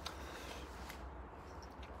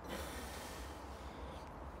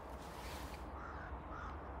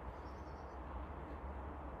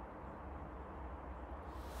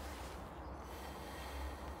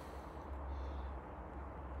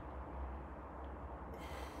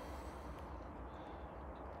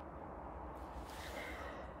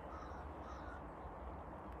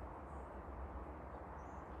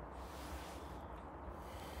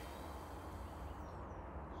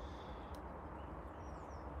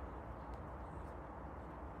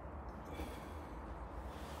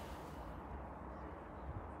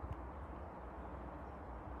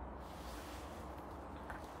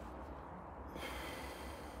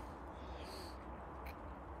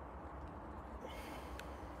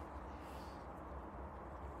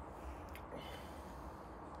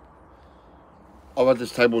 I've had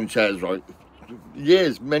this table and chairs, right?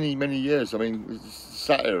 Years, many years. I mean, it's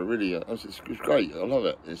sat here really. It's great. I love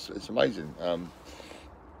it. It's amazing.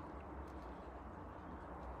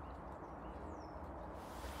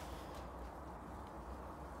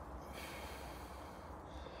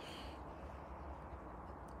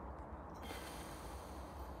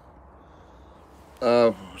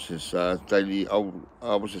 what's this? Daily,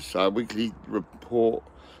 what's this? Weekly report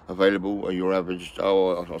available. Or your average?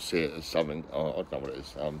 Oh, I see it as something. I don't know what it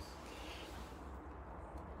is.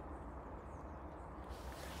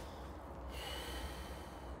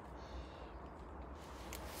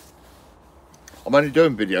 I'm only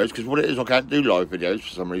doing videos because what it is, I can't do live videos for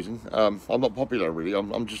some reason. I'm not popular really.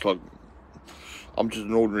 I'm just like, I'm just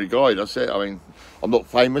an ordinary guy. That's it. I mean, I'm not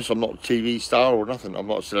famous. I'm not a TV star or nothing. I'm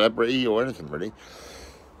not a celebrity or anything really.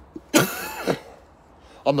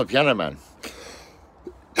 I'm the piano man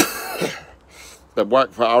that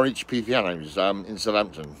worked for RHP Pianos in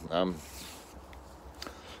Southampton.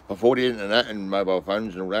 Before the internet and mobile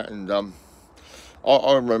phones and all that, and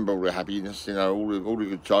I remember all the happiness, you know, all the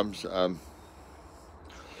good times.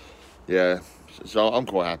 Yeah, so I'm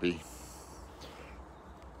quite happy.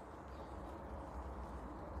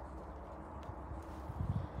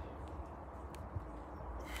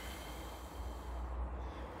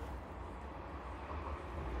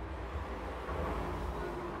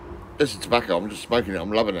 This is tobacco. I'm just smoking it.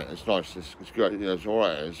 I'm loving it. It's nice. It's great. You know, it's all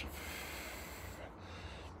right.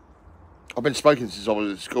 I've been smoking since I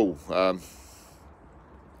was at school.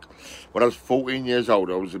 When I was 14 years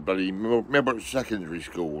old, I was at bloody Millbrook Secondary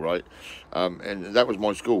School, right? And that was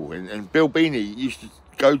my school. And Bill Beanie used to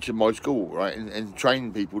go to my school, right, and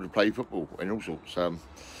train people to play football and all sorts.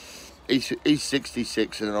 He's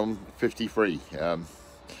 66 and I'm 53. And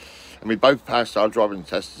we both passed our driving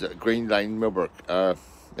tests at Green Lane, Millbrook.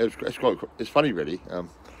 It's funny, really.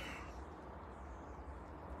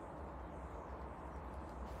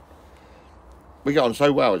 We get on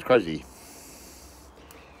so well, it's crazy.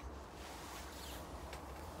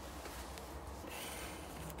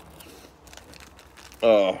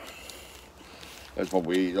 That's what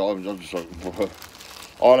we eat. I'm just like,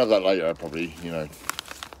 I'll have that later, probably, you know.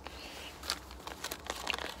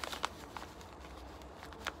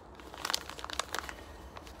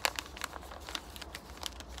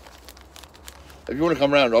 If you want to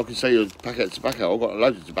come round, I can sell you a packet of tobacco. I've got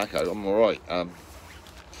loads of tobacco. I'm all right.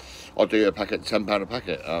 I'll do you a packet, £10 a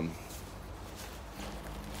packet.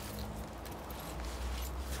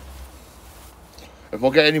 If I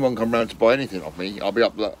get anyone come round to buy anything off me, I'll be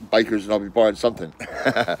up at Baker's and I'll be buying something.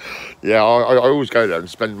 Yeah, I always go there and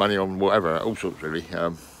spend money on whatever, all sorts really.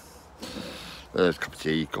 There's a cup of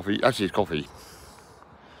tea, coffee. Actually, it's coffee.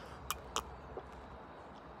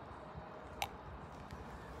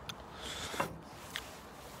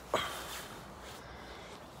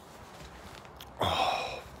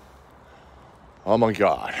 Oh my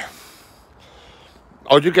God.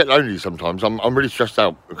 I do get lonely sometimes. I'm really stressed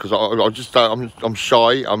out because I just I'm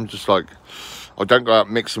shy. I'm just like, I don't go out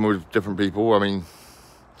mixing with different people. I mean,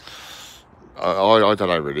 I don't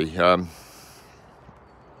know really.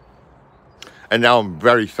 And now I'm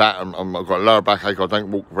very fat. I've got a lower backache. I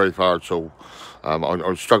don't walk very far at all.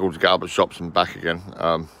 I struggle to get up at shops and back again.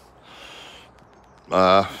 I'm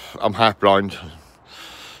half blind,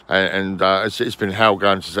 and it's been hell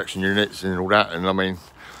going to section units and all that. And I mean,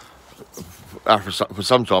 for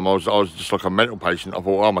some time I was just like a mental patient. I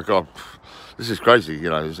thought, oh my God, this is crazy. You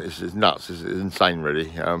know, it's nuts. It's insane,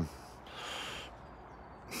 really.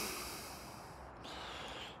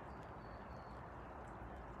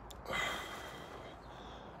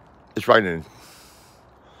 It's raining.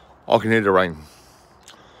 I can hear the rain.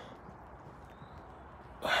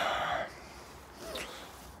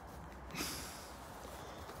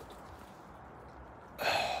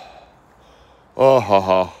 Oh, ha,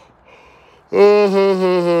 ha. Oh,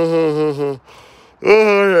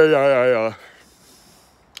 yeah.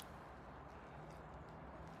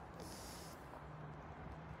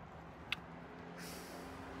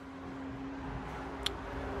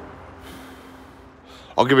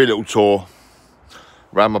 I'll give you a little tour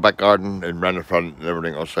around my back garden and around the front and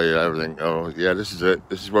everything. I'll show you everything. Oh, yeah, this is it.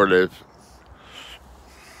 This is where I live.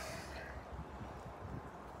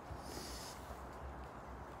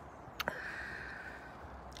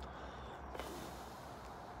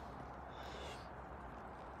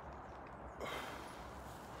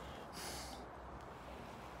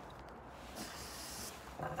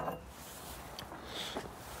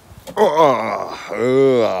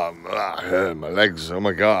 My legs, oh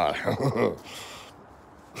my God.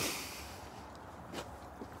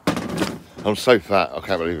 I'm so fat, I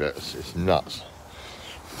can't believe it. It's nuts.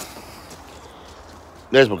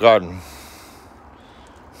 There's my garden.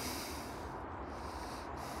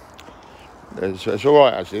 It's all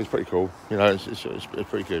right, actually. It's pretty cool. You know, it's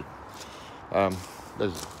pretty good. I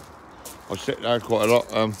sit there quite a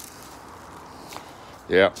lot.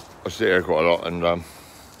 Yeah, I sit here quite a lot, and I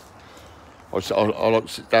like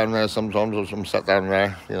to sit down there sometimes. I'm sat down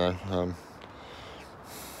there, you know.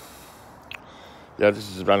 Yeah,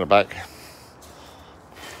 this is around the back.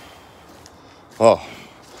 Oh,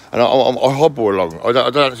 and I hobble along. I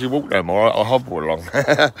don't actually walk no more. I hobble along.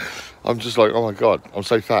 I'm just like, oh my God, I'm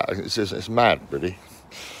so fat. It's mad, really.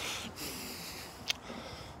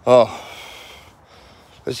 Oh,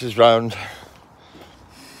 this is round.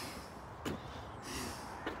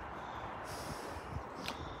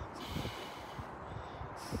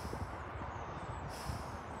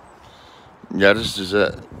 Yeah, this is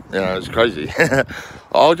it. You know, it's crazy.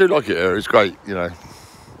 I do like it here. It's great, you know.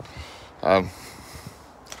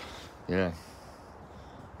 Yeah.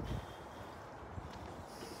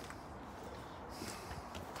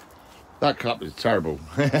 That cup is terrible.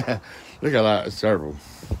 Look at that, it's terrible.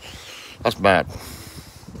 That's mad.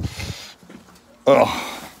 Oh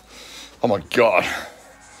my God.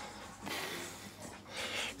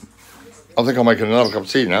 I think I'm making another cup of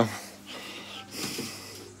tea now.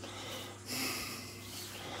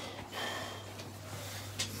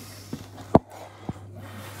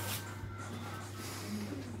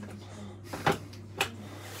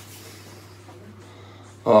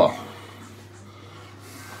 Oh.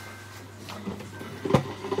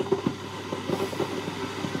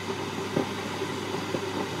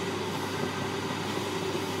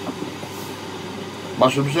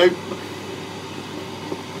 Mushroom soup.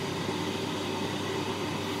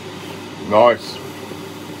 Nice.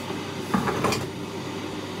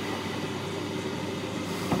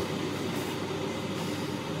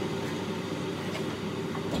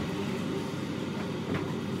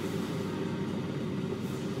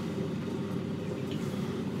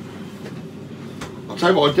 I'll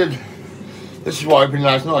tell you what I did. This is what I opened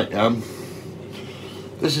last night.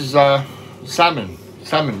 This is salmon.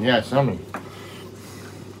 Salmon, yeah, salmon.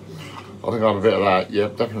 I think I'll have a bit of that. Yeah,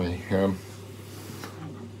 definitely.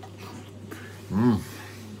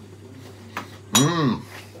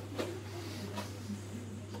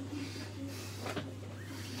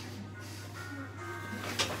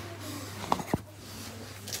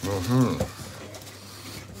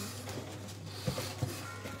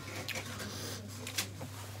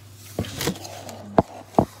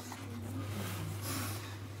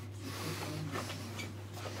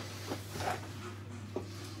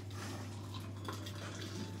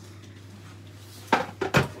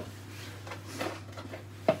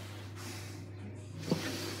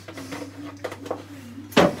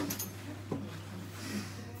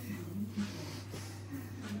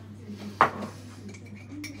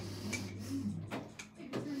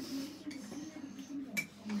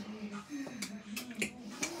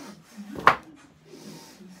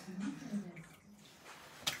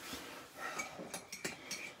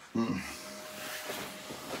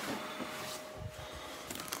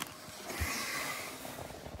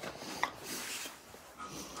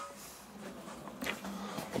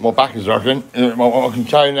 My back is aching. I can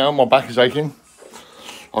tell you now, my back is aching.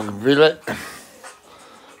 I can feel it.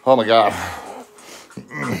 Oh my God.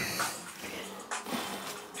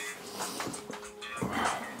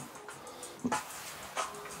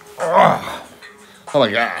 Oh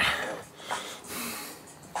my God.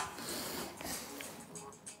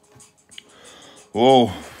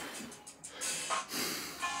 Whoa.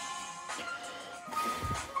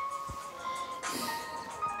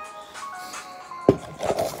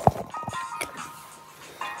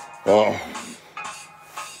 Oh.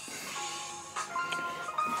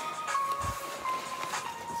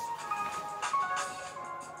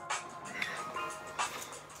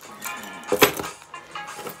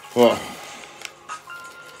 Oh.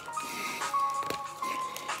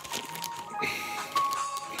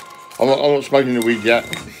 I'm not smoking the weed yet.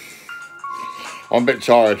 I'm a bit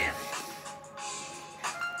tired.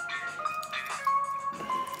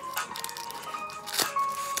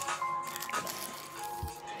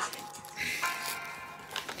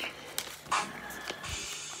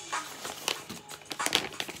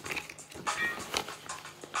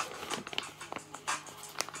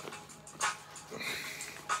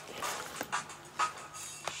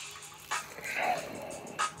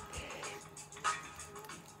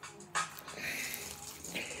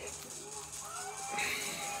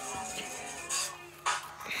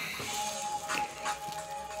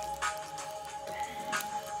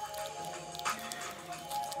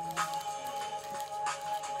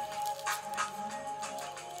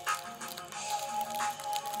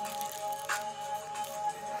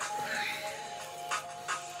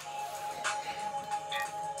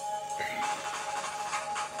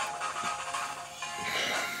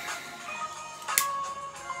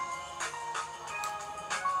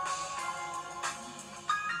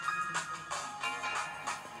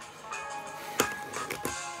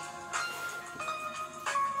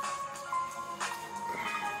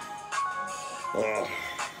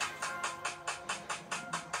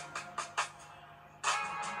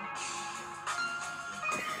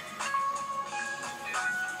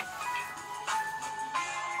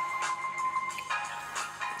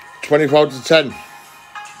 25 to 10.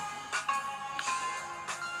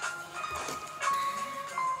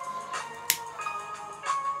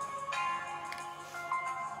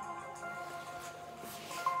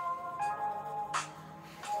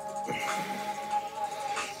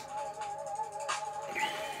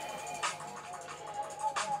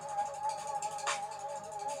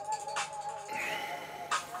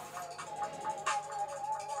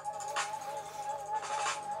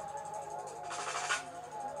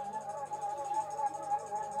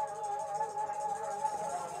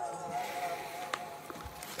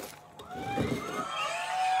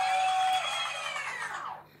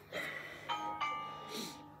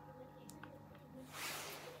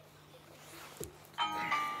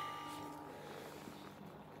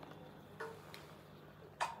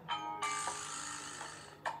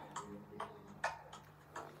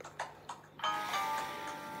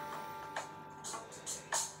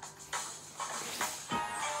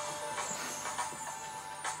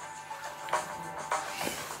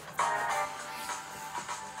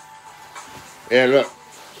 Yeah, look,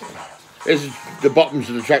 this is the bottoms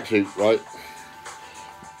of the tracksuit, right?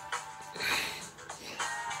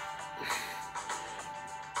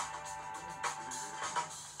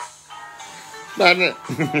 Mad, isn't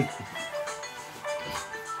it?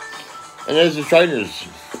 And there's the trainers.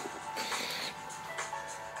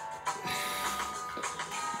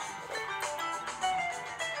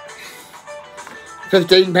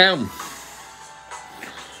 £15.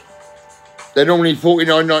 They're normally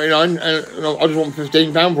 $49.99, and I just want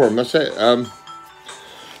 £15 for them. That's it.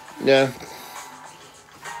 Yeah.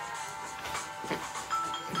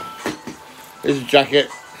 Here's a jacket.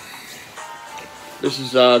 This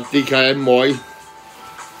is DKNY.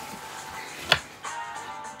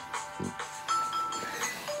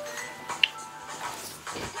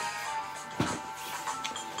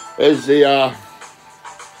 There's the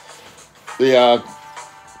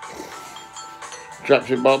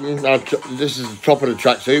tracksuit bottom. This is the top of the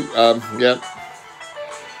tracksuit. Yeah.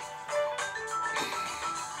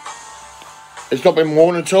 It's not been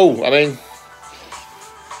worn at all. I mean,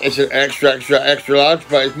 it's an extra large,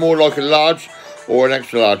 but it's more like a large or an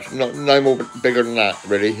extra large. No more bigger than that,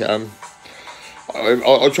 really. I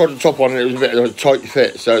tried the top on and it was a bit of a tight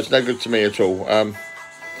fit, so it's no good to me at all.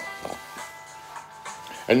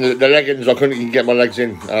 And the leggings, I couldn't even get my legs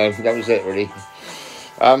in. That was it, really.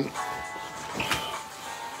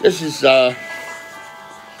 This is right.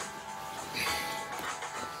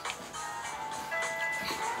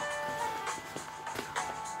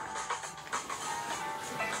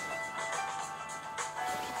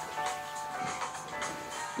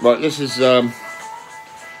 This is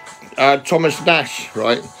Thomas Nash,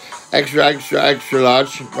 right? Extra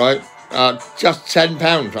large, right? Just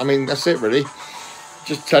 £10. I mean, that's it, really.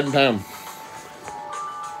 Just £10.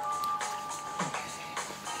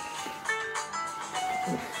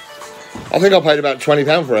 I think I paid about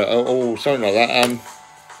 £20 for it, or something like that.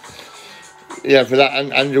 Yeah, for that,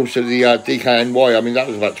 and also the DKNY. I mean, that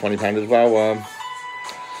was about £20 as well.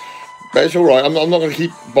 But it's all right. I'm not going to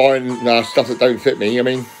keep buying stuff that don't fit me. I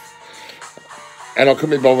mean, and I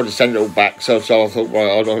couldn't be bothered to send it all back. So I thought,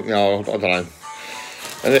 well, I don't know.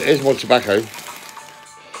 And it is more tobacco.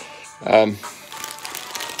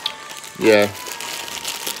 Yeah,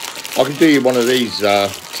 I can do you one of these,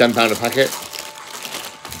 £10 a packet.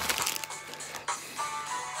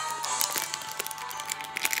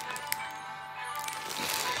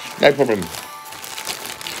 No problem.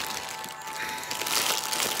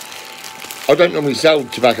 I don't normally sell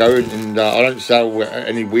tobacco, and I don't sell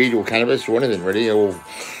any weed or cannabis or anything, really, or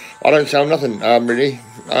I don't sell nothing, really.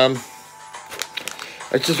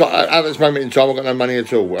 It's just like, at this moment in time, I've got no money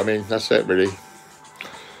at all. I mean, that's it, really.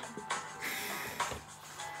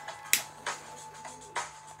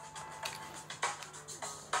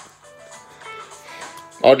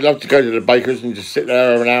 I'd love to go to the baker's and just sit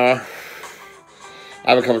there for an hour,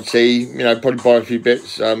 have a cup of tea, you know, probably buy a few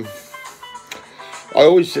bits. I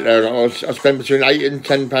always sit there and I spend between £8 and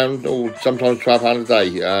 £10 or sometimes £12 a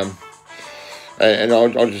day. And I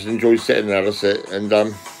just enjoy sitting there, that's it. And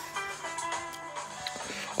I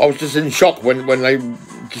was just in shock when they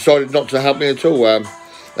decided not to help me at all. They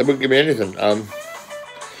wouldn't give me anything. I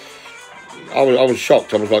was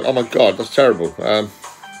shocked. I was like, oh my God, that's terrible.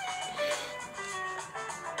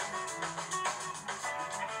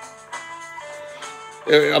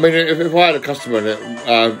 I mean, if I had a customer that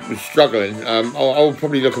was struggling, I would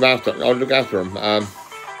probably look after them.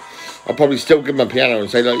 I'd probably still give them a piano and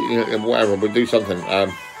say, like, you know, whatever, we'll do something.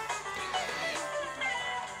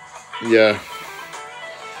 Yeah.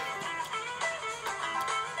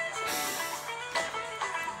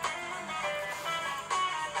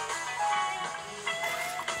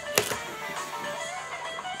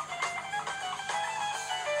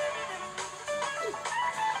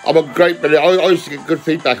 I'm a great, but I used to get good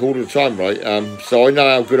feedback all the time, right? So I know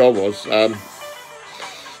how good I was.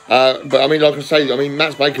 But I mean, like I say, I mean,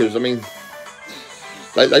 matchmakers, I mean,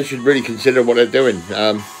 they should really consider what they're doing.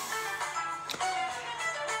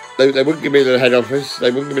 They wouldn't give me the head office,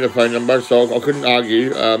 they wouldn't give me the phone number, so I couldn't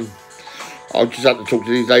argue. I just had to talk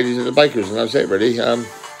to these ladies at the bakers, and that's it, really.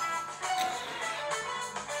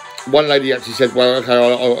 One lady actually said, "Well, okay,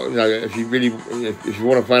 you know, if you really, if you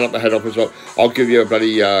want to phone up the head office, I'll give you a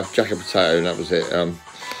bloody jacket potato," and that was it. And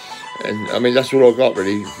I mean, that's all I got,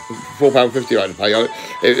 really. £4.50 I had to pay.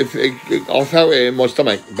 I felt it in my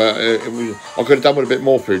stomach, but I could have done with a bit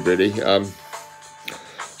more food, really.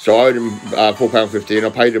 So I owed him £4.50, and I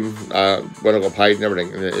paid him when I got paid and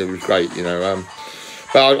everything, and it was great, you know.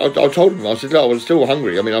 But I told him, I said, look, I was still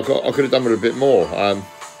hungry. I mean, I could have done with a bit more,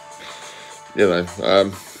 you know.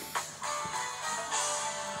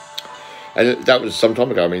 And that was some time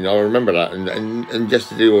ago. I mean, I remember that. And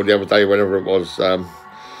yesterday or the other day, whenever it was, I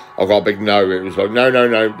got a big no. It was like, no,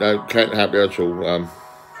 can't help you at all. I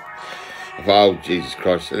thought, oh, Jesus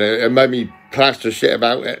Christ. And it made me plaster shit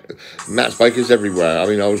about it. Matchmakers everywhere. I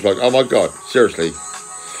mean, I was like, oh my God, seriously.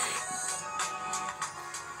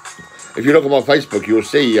 If you look at my Facebook, you'll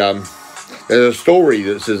see there's a story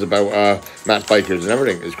that says about matchmakers and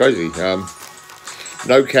everything. It's crazy.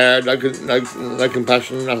 No care, no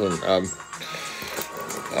compassion, nothing.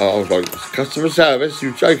 I was like, customer service?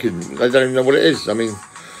 You're joking. They don't even know what it is. I mean,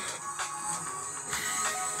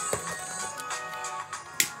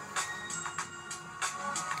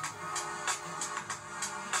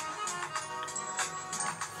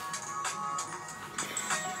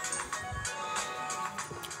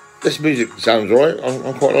 this music sounds alright.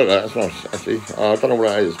 I quite like that. That's nice, actually. I don't know what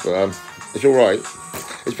that is, but it's alright.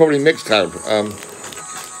 It's probably Mixcloud.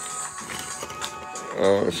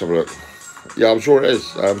 Let's have a look. Yeah, I'm sure it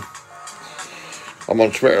is. I'm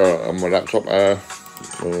on Twitter on my laptop. Where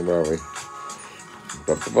are we?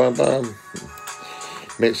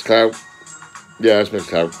 Mixcloud. Yeah, it's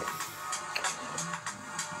Mixcloud.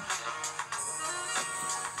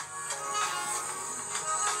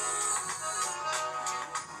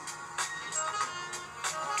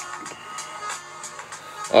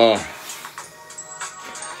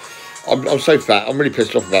 I'm so fat. I'm really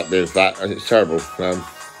pissed off about being fat, and it's terrible.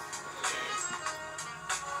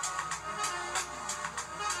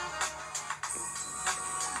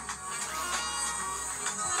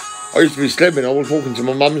 I used to be slim, and I was walking to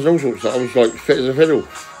my mum's and all sorts. I was like fit as a fiddle.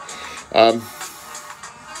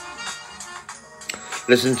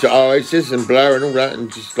 Listening to Oasis and Blur and all that,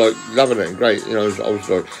 and just like loving it and great. You know, I was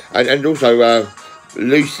like, and also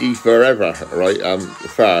Lucy Forever, right?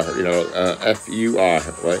 Fur, you know, F-U-R,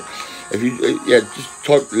 right? If you just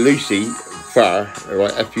type Lucy Fur,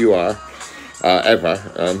 right? F-U-R, ever.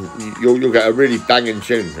 You'll get a really banging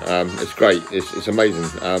tune. It's great. It's amazing.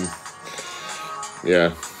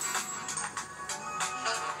 Yeah.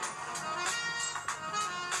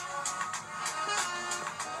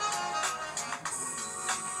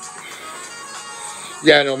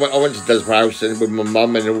 Yeah, and I went to Des house and with my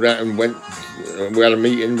mum and all that, and we had a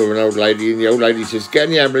meeting with an old lady, and the old lady says, get in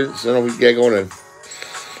the ambulance, and I went, yeah, go on then.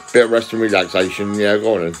 Bit of rest and relaxation, yeah,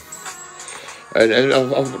 go on then. And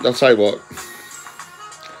I'll say what,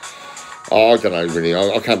 I don't know really,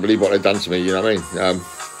 I can't believe what they've done to me, you know what I mean?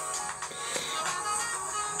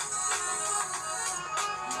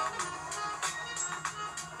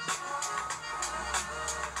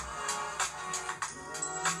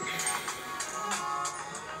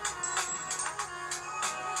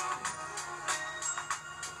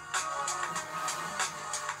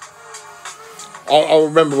 I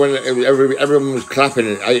remember when everyone was clapping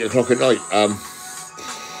at 8 o'clock at night. I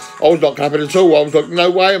was not clapping at all. I was like,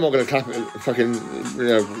 no way am I going to clap at fucking, you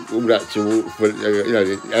know, all that for you know,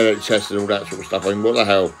 the NHS and all that sort of stuff. I mean, what the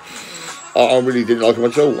hell? I really didn't like them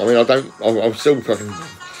at all. I mean, I'm still fucking,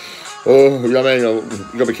 oh, you know what I mean?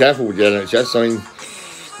 You've got to be careful with the NHS. I mean,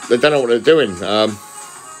 they don't know what they're doing.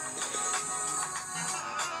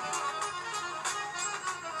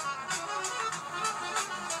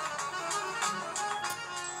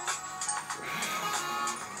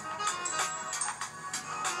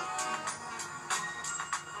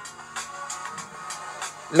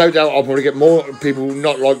 No doubt I'll probably get more people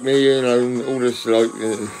not like me, you know, all this, like,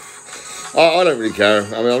 I don't really care.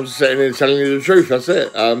 I mean, I'm just sitting here telling you the truth, that's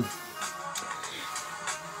it. I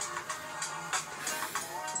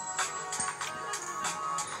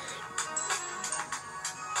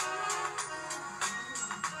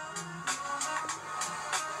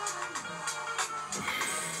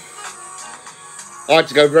had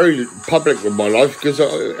to go very public with my life because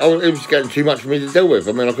it was getting too much for me to deal with.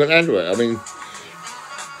 I mean, I couldn't handle it. I mean,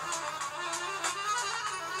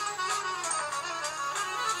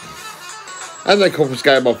 And they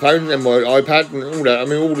confiscated my phone and my iPad and all that. I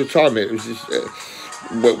mean, all the time. It was just,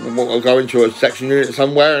 I'll go into a section unit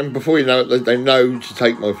somewhere, and before you know it, they know to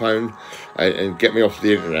take my phone and get me off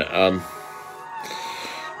the internet.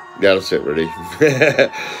 Yeah, that's it, really.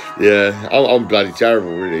 Yeah, I'm bloody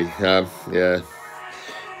terrible, really. Yeah.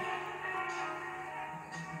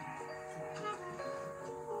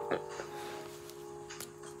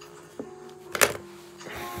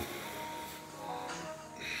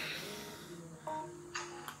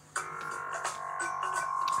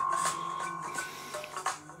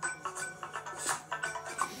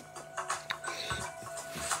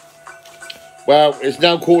 Well, it's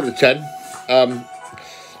now 10:15.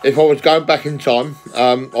 If I was going back in time,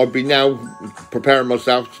 I'd be now preparing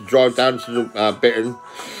myself to drive down to the Bitton,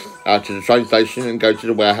 to the train station, and go to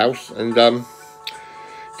the warehouse and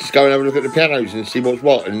just go and have a look at the pianos and see what's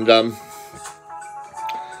what, and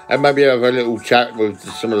maybe have a little chat with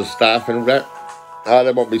some of the staff and all that.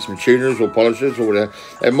 There might be some tuners or polishers, or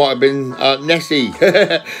there might have been Nessie.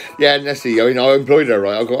 Yeah, Nessie. I mean, I employed her,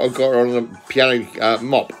 right? I got her on a piano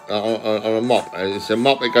mop, on a mop. It's a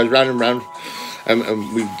mop that goes round and round, and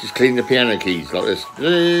we just clean the piano keys like this,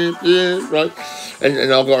 right?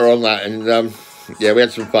 And I got her on that, and yeah, we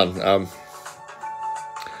had some fun.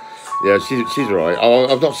 Yeah, she's alright.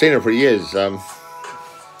 I've not seen her for years.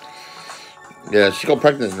 Yeah, she got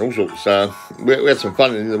pregnant and all sorts. We had some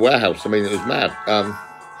fun in the warehouse. I mean, it was mad.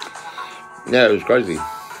 Yeah, it was crazy.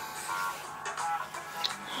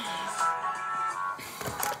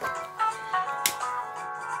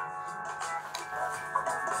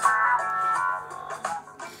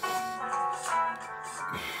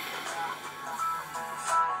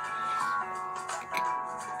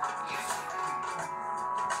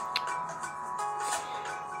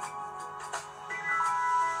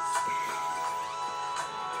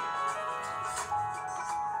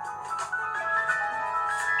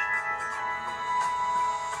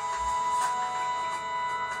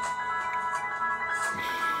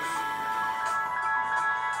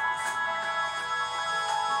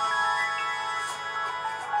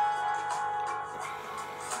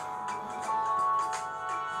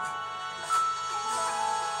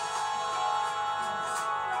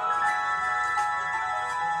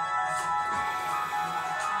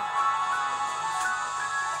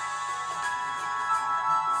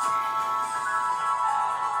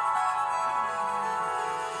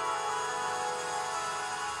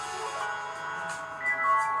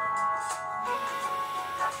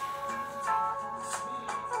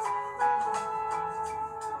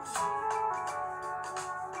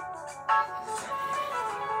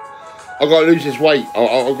 I've got to lose this weight.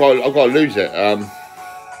 I've got to lose it.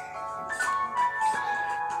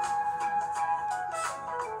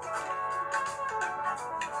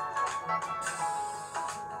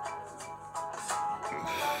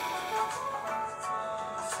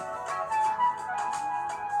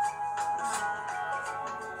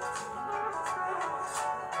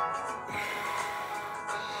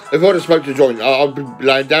 If I'd have smoked a joint, I'd be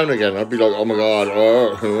lying down again. I'd be like, oh my God,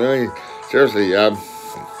 seriously.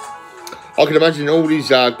 I can imagine all these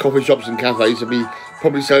coffee shops and cafes would be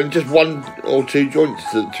probably selling just 1 or 2 joints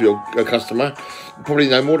to a customer. Probably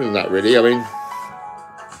no more than that, really. I mean,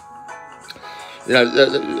 you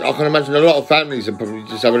know, I can imagine a lot of families would probably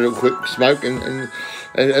just have a little quick smoke and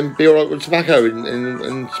be all right with tobacco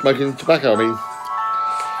and smoking tobacco. I mean,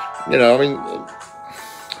 you know,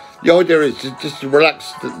 the idea is just to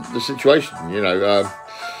relax the situation, you know,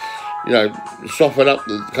 soften up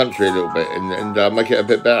the country a little bit and make it a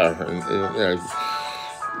bit better. And you know,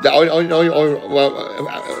 well,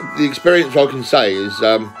 the experience I can say is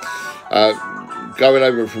going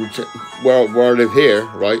over from where I live here,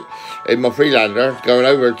 right, in my Freelander, going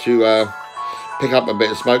over to pick up a bit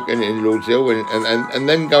of smoke in Lord's Hill, and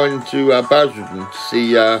then going to Burswood to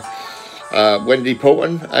see Wendy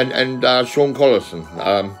Poulton and Sean Collison.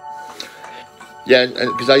 Yeah,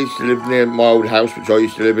 because I used to live near my old house, which I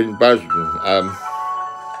used to live in Burswood.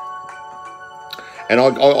 And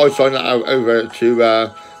I signed that over to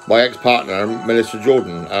my ex-partner, Melissa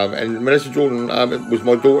Jordan. And Melissa Jordan was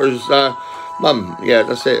my daughter's mum. Yeah,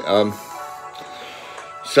 that's it.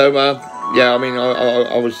 Yeah, I mean,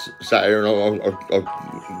 I was sat here and I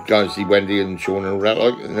go and see Wendy and Sean and all that.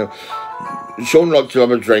 Like, you know, Sean liked to have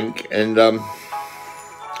a drink, and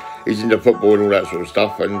he's into football and all that sort of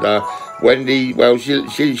stuff. And Wendy, well,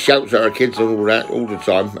 she shouts at her kids and all that all the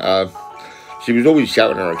time. She was always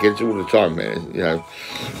shouting at her kids all the time, you know.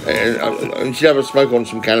 And she'd have a smoke on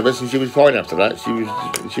some cannabis, and she was fine after that. She was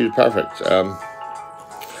perfect.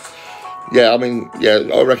 Yeah, I mean, yeah,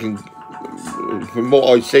 I reckon from what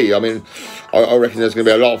I see, I mean, I reckon there's going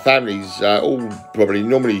to be a lot of families, all probably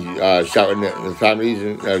normally shouting at the families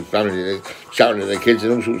and family shouting at their kids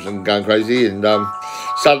and all sorts and going crazy, and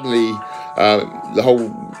suddenly the whole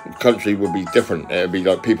country would be different. It'd be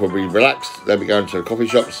like people would be relaxed. They'd be going to the coffee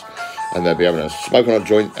shops and they'd be having a smoke on a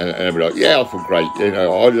joint, and they'd be like, "Yeah, I feel great. You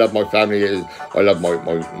know, I love my family. I love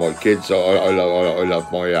my kids. I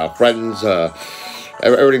love my friends."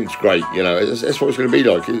 Everything's great, you know. It's what it's going to be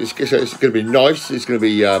like. It's going to be nice. It's going to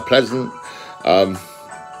be pleasant.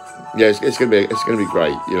 Yeah, it's going to be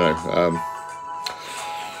great, you know.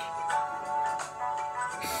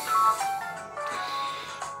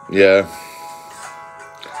 Yeah.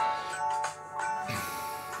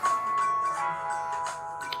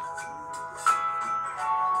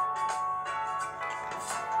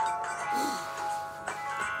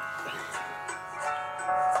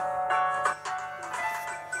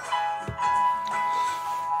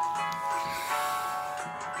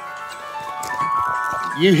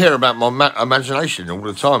 You hear about my imagination all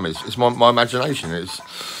the time. It's my imagination.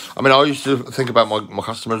 I mean, I used to think about my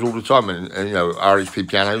customers all the time, and you know, RHP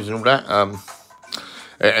pianos and all that,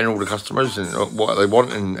 and all the customers and what they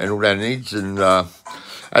want and all their needs, and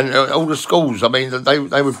all the schools. I mean, they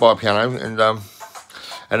would buy a piano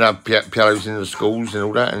and have pianos in the schools and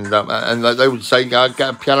all that, and they would say, get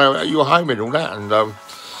a piano at your home and all that, and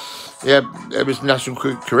yeah, it was national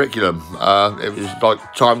curriculum. It was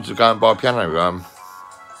like time to go and buy a piano.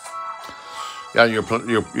 Yeah, you're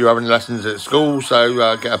having lessons at school, so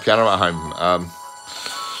get a piano at home.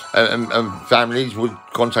 And families would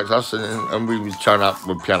contact us, and we would turn up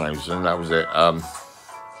with pianos, and that was it.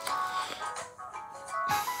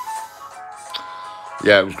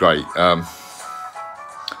 Yeah, it was great.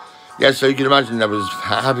 Yeah, so you can imagine there was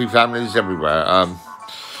happy families everywhere.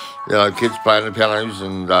 You know, kids playing the pianos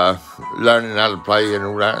and learning how to play and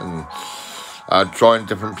all that, and trying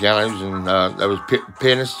different pianos, and there was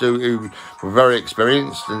pianists who were very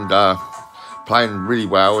experienced and playing really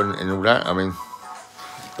well and all that. I mean,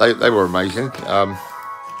 they were amazing. Oh,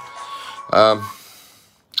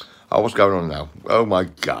 what's going on now? Oh my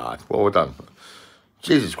God, what have I done?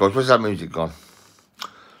 Jesus Christ, where's that music gone?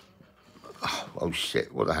 Oh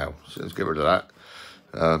shit, what the hell? So let's get rid of that.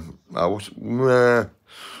 Oh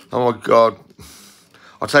my God.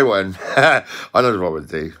 I'll tell you what, I know what I'm going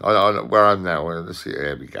to do. I know where I'm now. Let's see,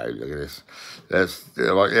 here we go. Look at this.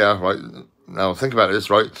 Right. Now, think about this,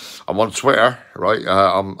 right? I'm on Twitter, right?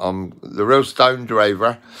 I'm the real stoned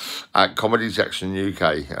Raver at Comedy Section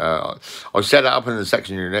UK. I set it up in the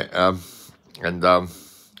section unit and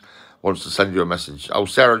wants to send you a message. Oh,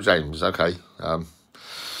 Sarah James, okay.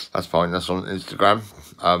 That's fine. That's on Instagram.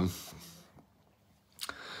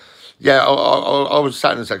 Yeah, I was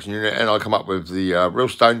sat in the section unit and I come up with the Real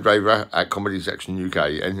Stone Raver at Comedy Section UK.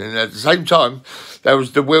 And at the same time, there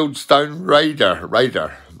was the Wild Stone Raider.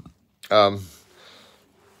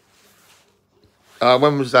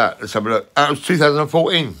 When was that? Let's have a look. That was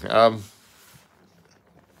 2014.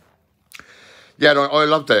 Yeah, and I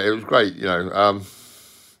loved it. It was great, you know.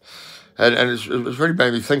 And it's really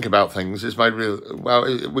made me think about things. It's made me, well,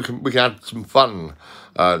 we can add some fun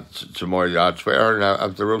to my Twitter and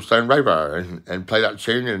have the Real Stone Raver and play that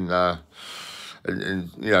tune and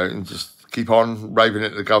you know, and just keep on raving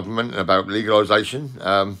at the government about legalisation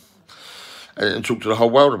and talk to the whole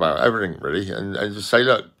world about everything really, and just say,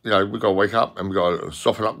 look, you know, we've got to wake up and we've got to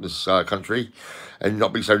soften up this country and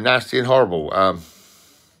not be so nasty and horrible.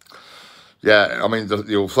 Yeah, I mean,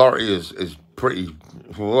 the authority is pretty,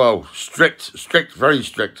 well, strict, very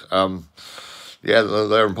strict. Yeah,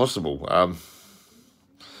 they're impossible.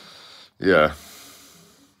 Yeah. I'm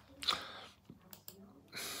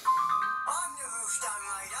the Real Stone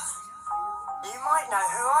Raider. You might know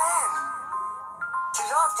who I am.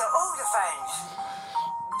 'Cause after all the fans.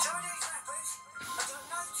 Some of these rappers have got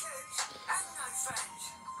no tunes and no fans.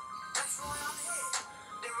 That's why I'm here.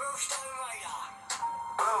 The Real Stone Raider.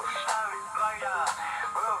 Real Stone Raider.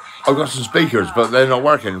 I've got some speakers, but they're not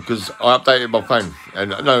working because I updated my phone.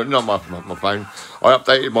 And no, not my phone. I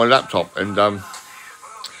updated my laptop, and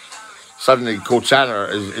suddenly Cortana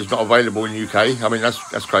is not available in UK. I mean,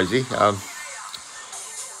 that's crazy.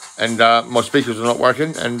 And my speakers are not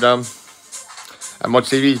working, and my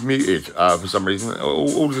TV is muted for some reason.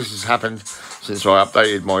 All this has happened since I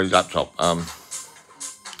updated my laptop.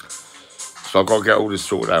 So I've got to get all this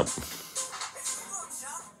sorted out.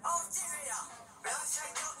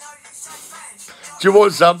 Do you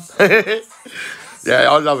want some?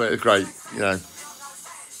 Yeah, I love it. It's great, you know.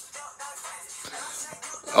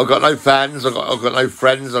 I've got no fans. I've got no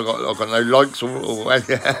friends. I've got no likes.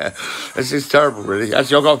 This is terrible, really.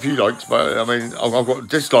 Actually, I've got a few likes, but I mean, I've got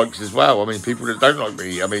dislikes as well. I mean, people that don't like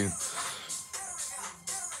me. I mean,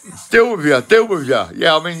 deal with you.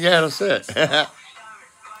 Yeah, I mean, yeah, that's it.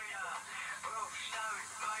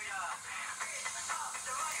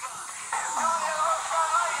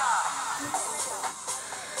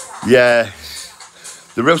 Yeah,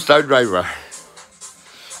 the real Stone Raver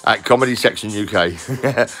at Comedy Section UK.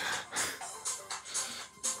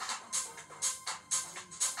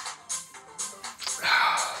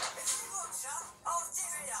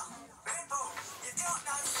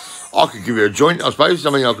 I could give you a joint, I suppose. I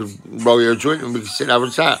mean, I could roll you a joint and we could sit and have a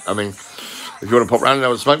chat. I mean, if you want to pop around and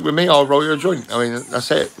have a smoke with me, I'll roll you a joint. I mean,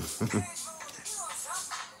 that's it.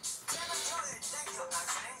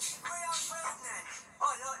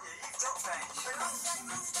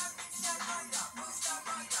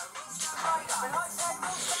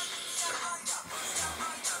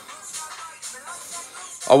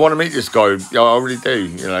 I want to meet this guy. Yeah, I really do,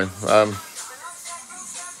 you know.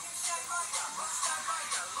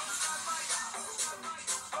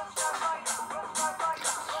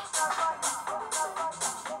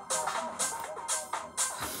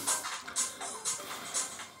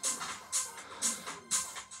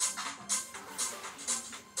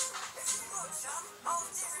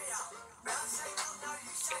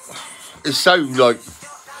 It's so, like,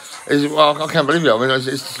 well, I can't believe it. I mean, it's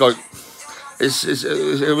just like,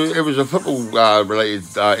 it was a football related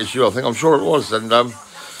issue. I think I'm sure it was, and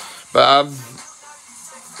but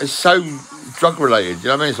it's so drug related. You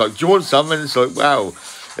know what I mean? It's like, do you want some? And it's like, wow,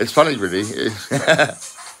 it's funny, really. Do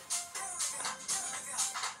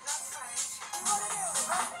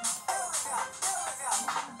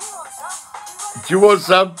you want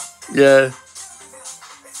some? Yeah.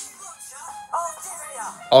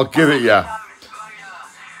 I'll give it you.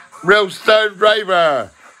 Real Stone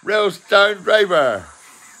Raver. Real Stone Raver.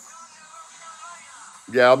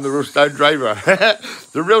 Yeah, I'm the Real Stone Raver.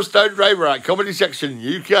 The Real Stone Raver at Comedy Section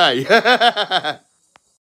UK.